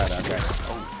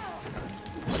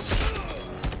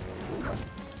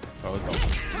 Oh, it's over.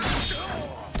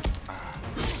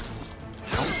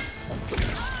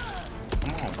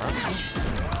 Come on, bro.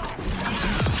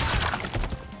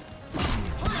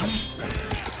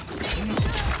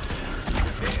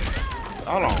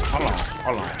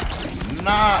 Hold on.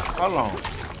 Nah, hold on.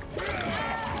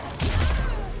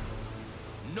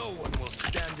 No one will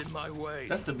stand in my way.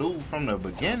 That's the dude from the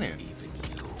beginning. Even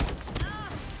you.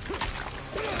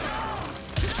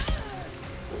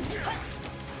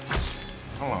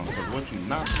 Hold on, because what you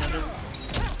not gonna do?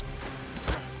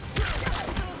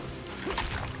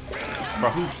 Bro,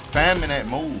 who's spamming that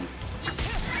move?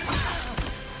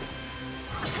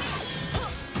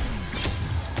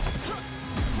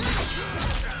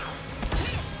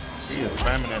 He is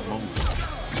spamming that move.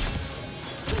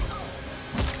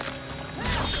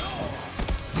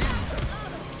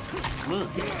 Look.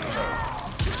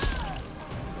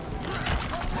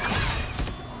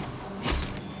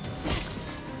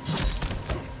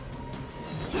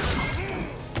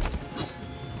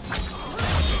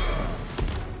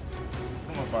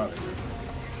 Come up out of here.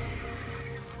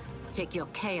 Take your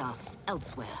chaos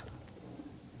elsewhere.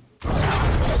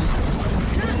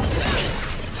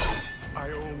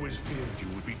 I always feared you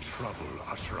would be trouble,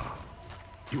 Ashrah.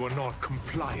 You are not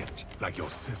compliant like your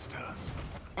sisters.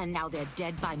 And now they're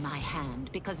dead by my hand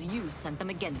because you sent them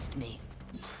against me.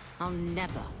 I'll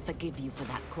never forgive you for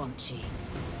that, Quan Chi.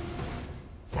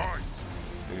 Fight!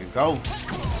 There you go.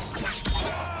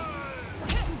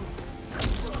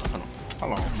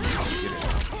 Hold on. Get it.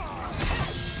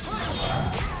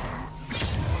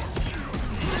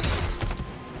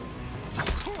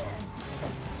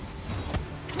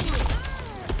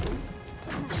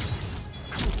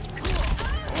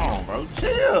 Come on, bro.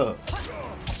 Chill.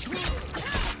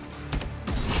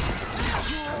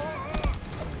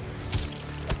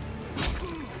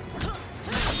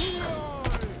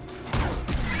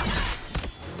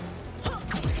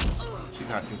 She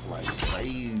got this like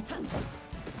crazy.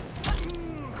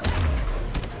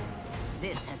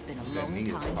 This has been a long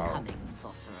time coming,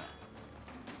 sorcerer.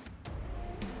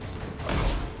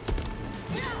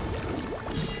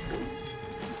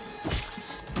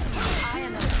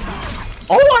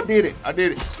 Oh, I did it. I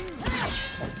did it.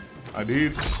 I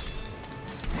did it.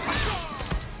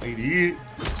 I did it.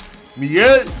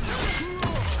 Miguel.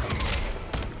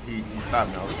 He stopped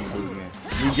me. I was gonna do it again.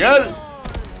 Miguel.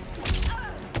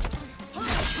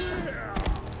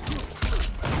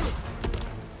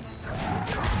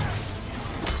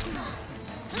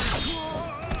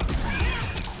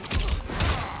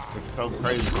 It's so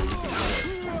crazy.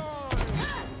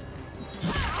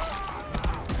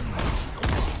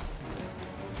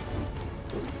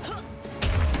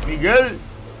 Miguel.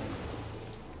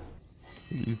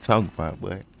 What you talking about,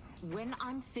 boy? When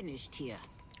I'm finished here,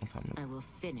 I will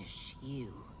finish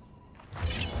you. I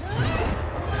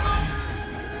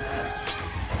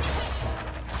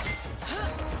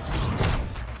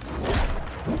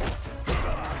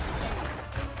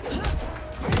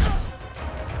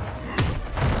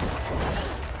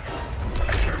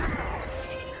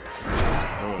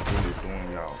was really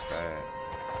doing y'all bad.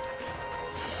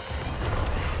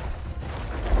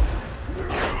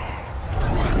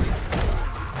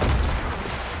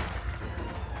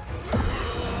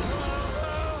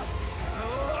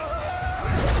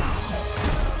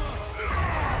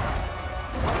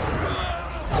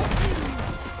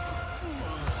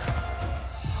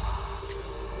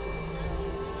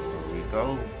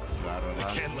 I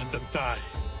can't let them die.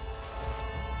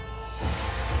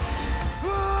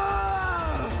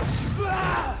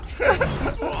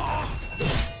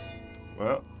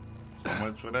 Well, so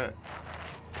much for that.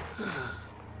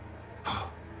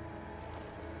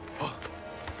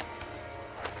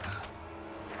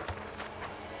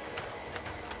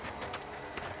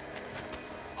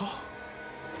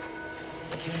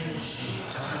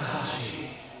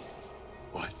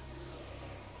 What?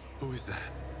 Who is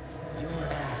that? Your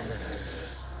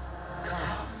ancestors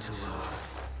come to us.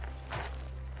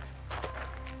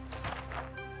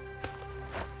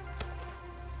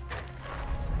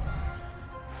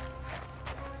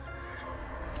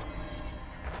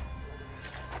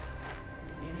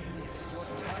 In this your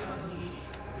time of need,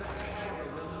 the terror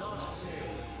will not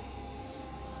fail.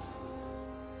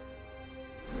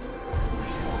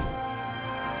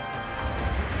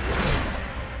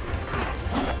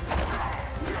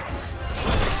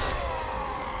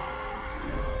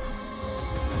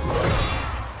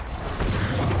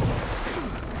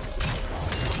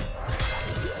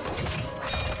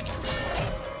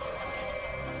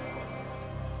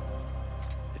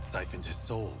 It siphoned his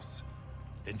souls.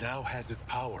 It now has his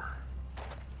power.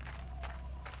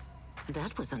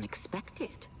 That was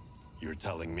unexpected. You're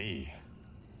telling me.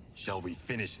 Shall we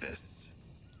finish this?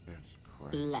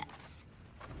 Let's.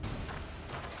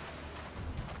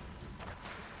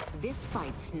 This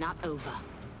fight's not over.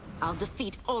 I'll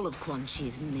defeat all of Quan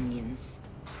Chi's minions.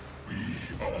 We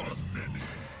are many.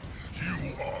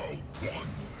 You are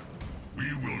one.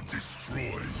 We will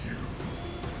destroy you.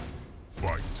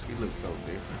 Fight. He looks so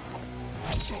different.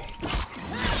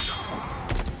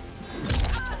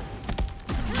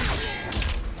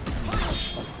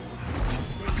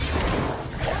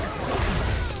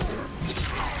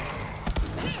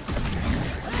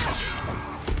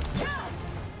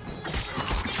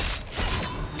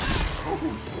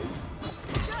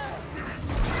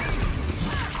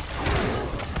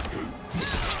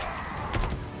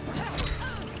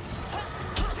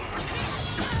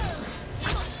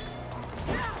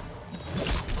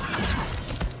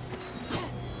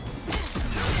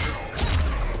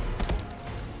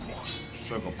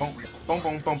 Boom,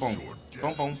 boom, boom, boom,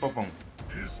 boom, boom, boom, boom.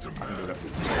 I can do that. I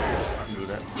can do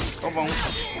that. Boom, boom. Oh,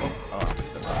 I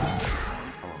missed that.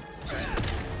 Hold on.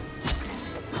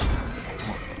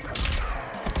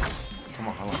 Come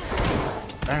on, hold on.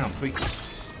 Damn, sweet.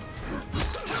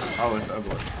 Oh, it's the other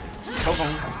way. Boom,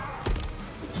 boom.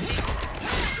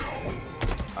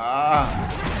 Ah.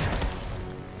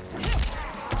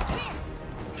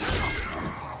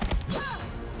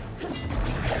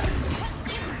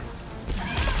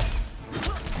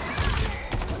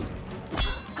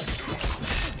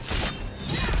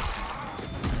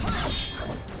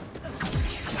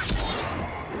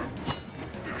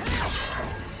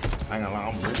 ain't gonna lie,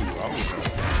 I'm really rolling.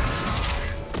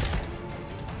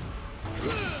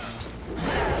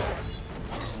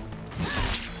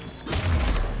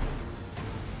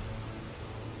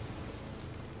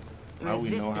 Now we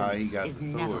know how he got is the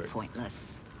never sword.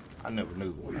 pointless. I never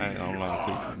knew. I ain't gonna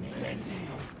lie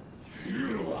to you.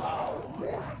 You are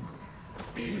one.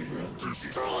 He will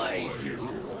destroy you.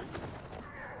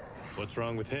 What's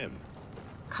wrong with him?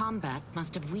 Kombat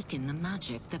must have weakened the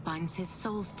magic that binds his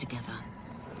souls together.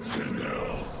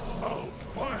 Now, I'll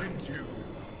find you.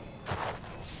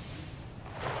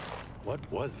 What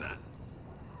was that?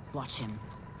 Watch him.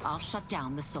 I'll shut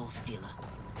down the Soul Stealer.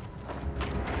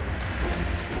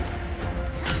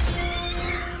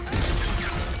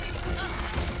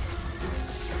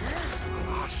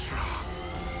 Ashrah,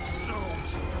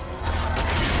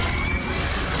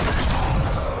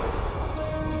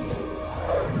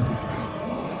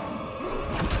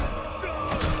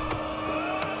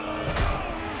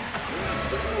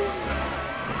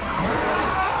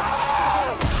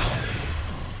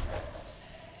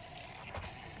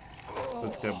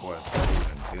 Look that boy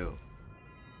and kill.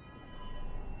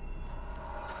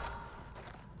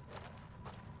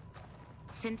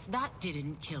 Since that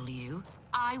didn't kill you,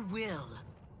 I will.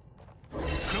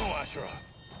 No, Ashrah!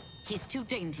 He's too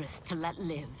dangerous to let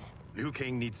live. Liu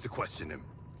Kang needs to question him.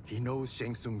 He knows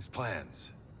Shang Tsung's plans.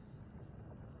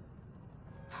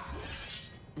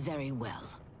 Very well.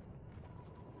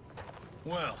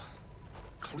 Well,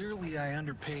 clearly I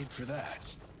underpaid for that.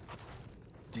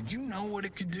 Did you know what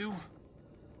it could do?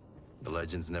 The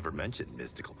legends never mentioned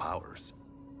mystical powers.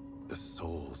 The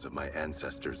souls of my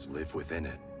ancestors live within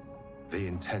it. They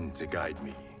intend to guide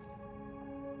me.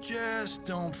 Just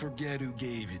don't forget who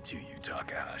gave it to you,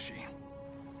 Takahashi.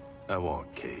 I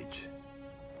won't, Cage.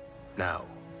 Now,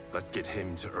 let's get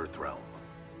him to Earthrealm.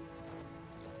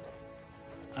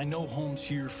 I know home's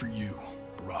here for you,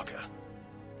 Baraka.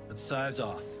 Let's size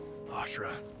off,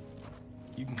 Ashrah.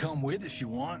 You can come with if you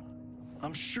want.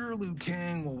 I'm sure Liu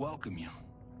Kang will welcome you.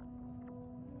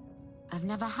 I've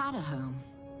never had a home.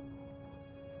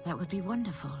 That would be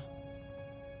wonderful.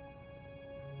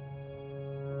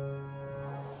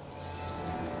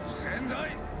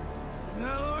 Sendai!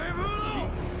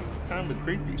 Kinda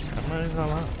creepy. I'm not even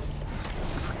gonna lie.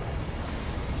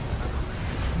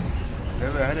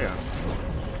 Never had it.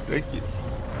 Thank you.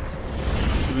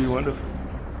 It'd be wonderful.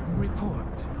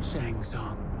 Report, Shang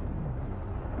Tsung.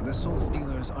 The Soul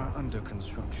Stealers are under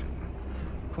construction.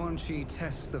 Quan Chi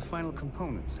tests the final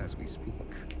components as we speak.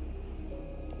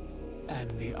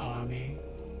 And the army?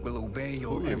 Will obey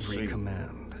your Who is every she?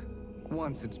 command,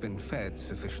 once it's been fed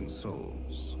sufficient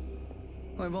souls.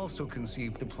 I've also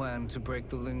conceived a plan to break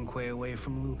the Lin Kuei away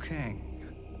from Liu Kang.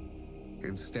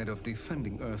 Instead of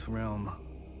defending Earthrealm,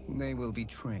 they will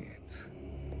betray it.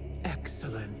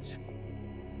 Excellent.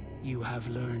 You have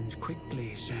learned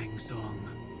quickly, Shang Tsung.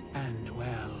 And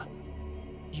well,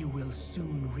 you will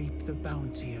soon reap the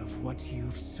bounty of what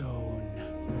you've sown.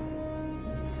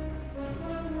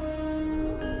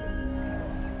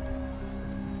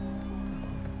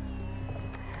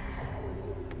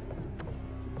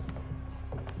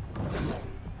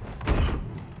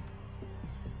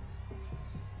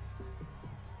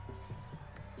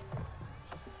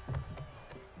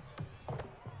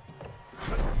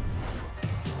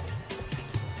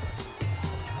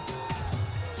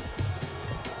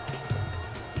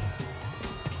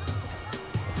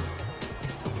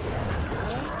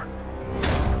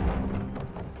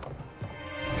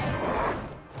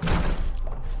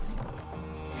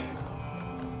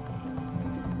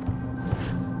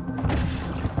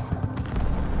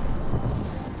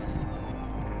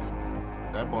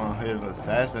 That boy on his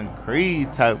Assassin's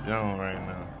Creed type joint right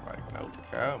now. Like, no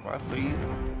cap, I see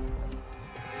you.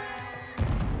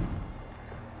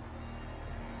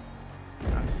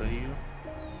 I see you.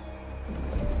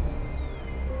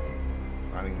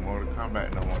 I need Mortal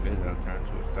Kombat no more. This is gonna turn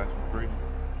to Assassin's Creed.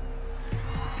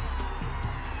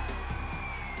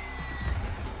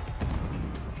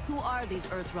 Who are these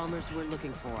Earthrealmers we're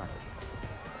looking for?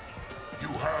 You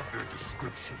have their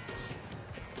descriptions.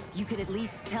 You could at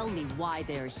least tell me why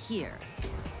they're here.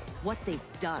 What they've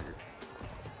done.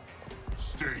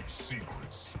 State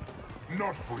secrets.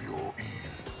 Not for your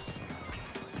ears.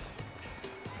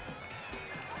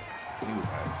 You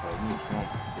had told me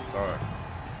something. I'm sorry.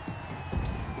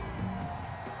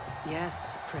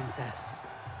 Yes, Princess.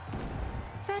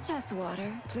 Fetch us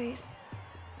water, please.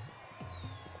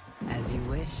 As you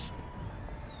wish.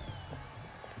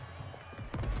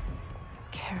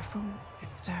 Careful,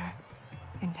 sister.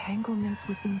 Entanglements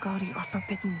with Ungadi are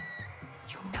forbidden.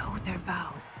 You know their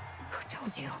vows. Who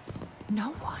told you? No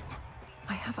one.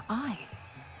 I have eyes.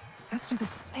 As do the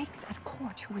snakes at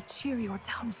court who would cheer your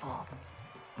downfall.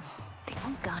 The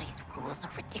Ungari's rules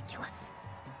are ridiculous.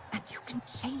 And you can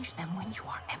change them when you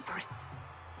are Empress.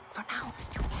 For now,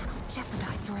 you cannot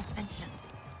jeopardize your ascension.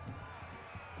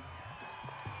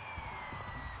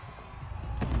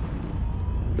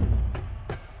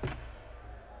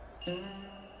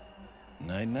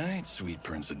 Night-night, sweet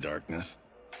Prince of Darkness.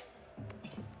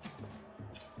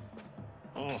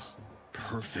 Oh,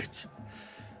 perfect.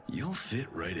 You'll fit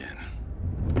right in.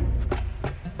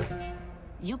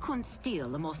 You couldn't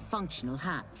steal a more functional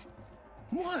hat.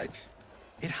 What?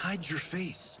 It hides your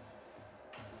face.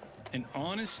 And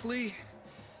honestly,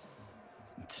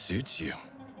 it suits you.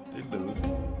 It do.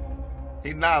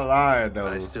 He not lying, though.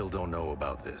 I still don't know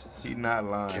about this. He not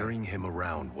lying. Carrying him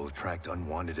around will attract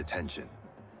unwanted attention.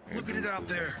 Look at it out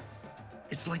there.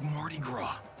 It's like Mardi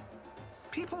Gras.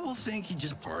 People will think you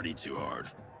just party too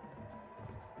hard.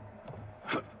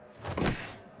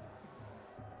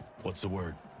 What's the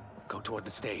word? Go toward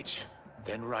the stage,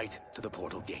 then right to the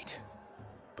portal gate.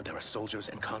 But there are soldiers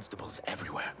and constables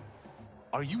everywhere.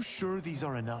 Are you sure these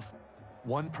are enough?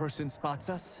 One person spots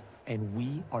us, and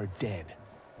we are dead.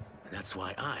 That's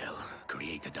why I'll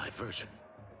create a diversion.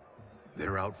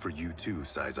 They're out for you too,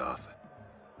 Syzoth.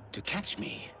 To catch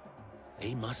me,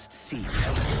 they must see me.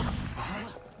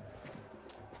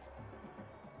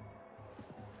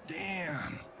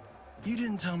 Damn. You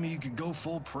didn't tell me you could go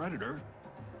full Predator.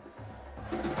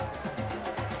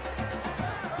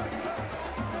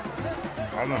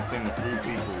 I done seen a few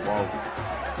people walk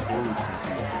through some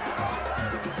people.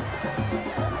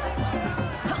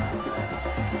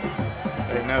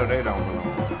 They know they don't belong.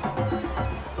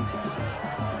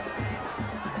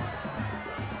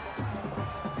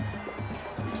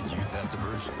 We can use that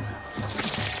diversion.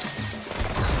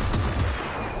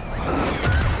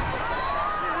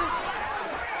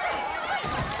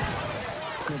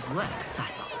 Good work,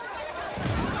 Syzoth.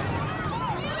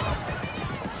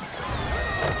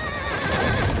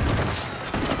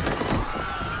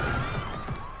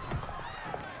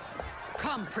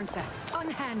 Come, Princess.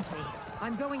 Unhand me.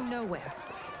 I'm going nowhere.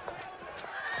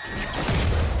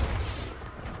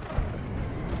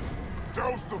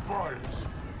 Douse the fires.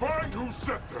 Find who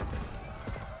set them.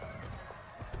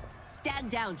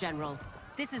 Stand down, General.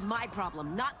 This is my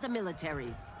problem, not the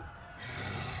military's.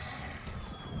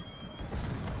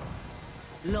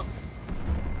 Look.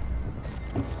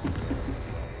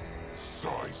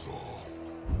 Syzoth.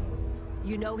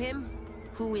 You know him?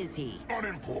 Who is he?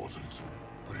 Unimportant.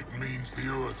 But it means the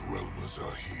Earthrealmers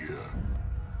are here.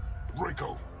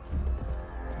 Rico.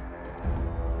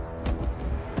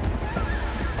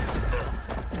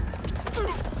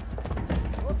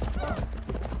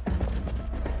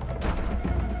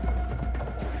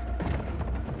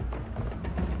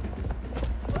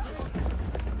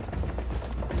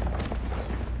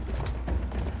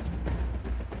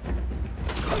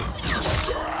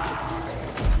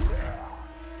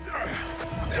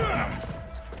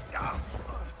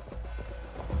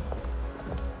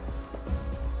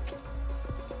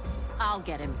 I'll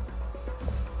get him.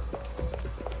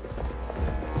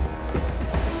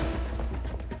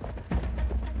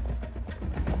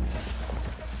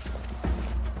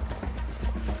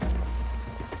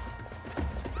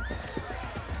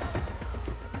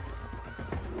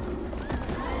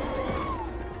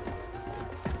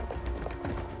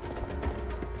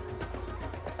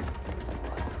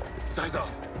 Syzoth!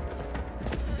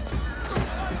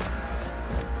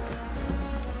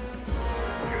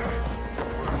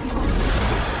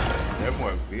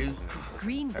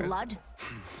 Green blood?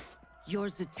 You're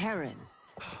Zaterran.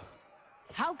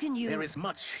 How can you— There is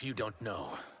much you don't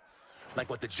know. Like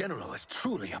what the General is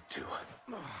truly up to.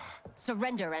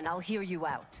 Surrender and I'll hear you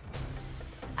out.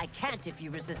 I can't if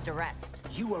you resist arrest.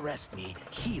 You arrest me,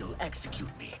 he'll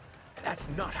execute me. That's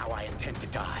not how I intend to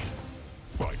die.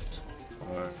 Fight.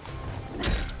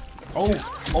 Oh!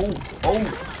 Come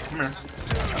here.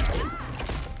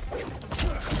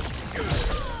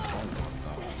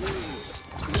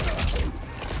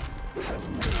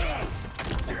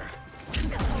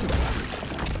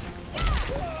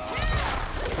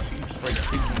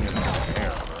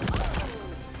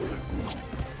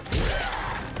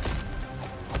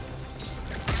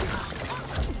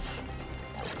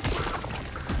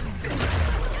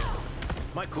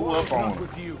 My Who quarrel's up on not him?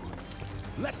 with you.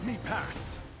 Let me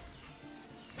pass.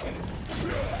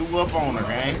 Who up on her,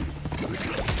 gang?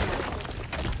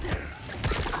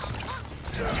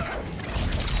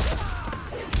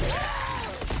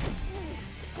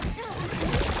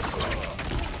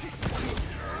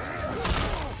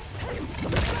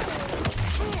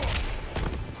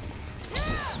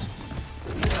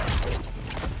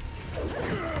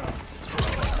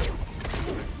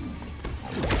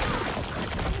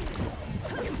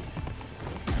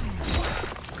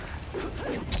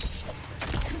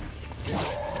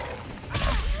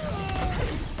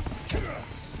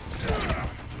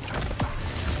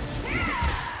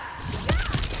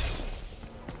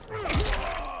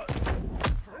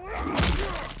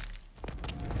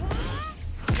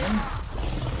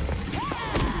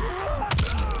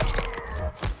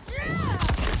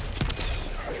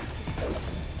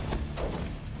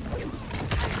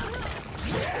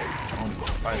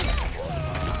 Like,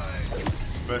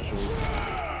 special.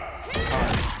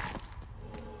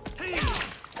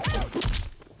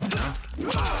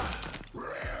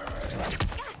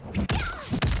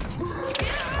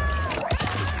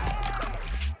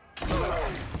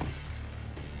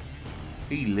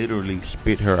 He literally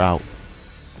spit her out.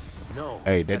 No,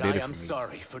 hey, that and did I it am for me.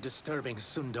 sorry for disturbing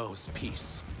Sundo's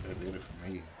peace. That did it for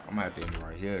me. I'm at the end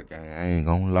right here, gang. I ain't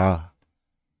gonna lie.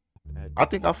 I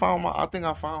think I found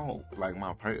like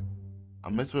my part. I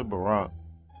messed with Barack.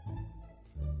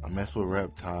 I messed with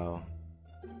Reptile.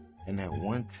 And that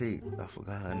one chick, I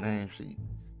forgot her name,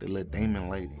 the little Damon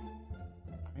lady.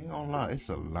 I ain't gonna lie, it's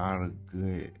a lot of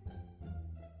good.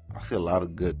 I see a lot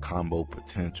of good combo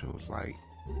potentials. Like,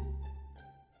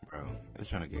 bro, it's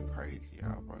trying to get crazy,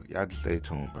 y'all, bro. Y'all just stay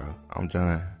tuned, bro. I'm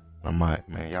John. I'm Mike,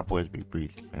 man. Y'all boys be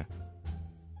breezy, man.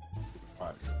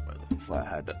 Before I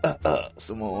had to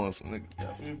some more on some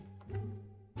niggas.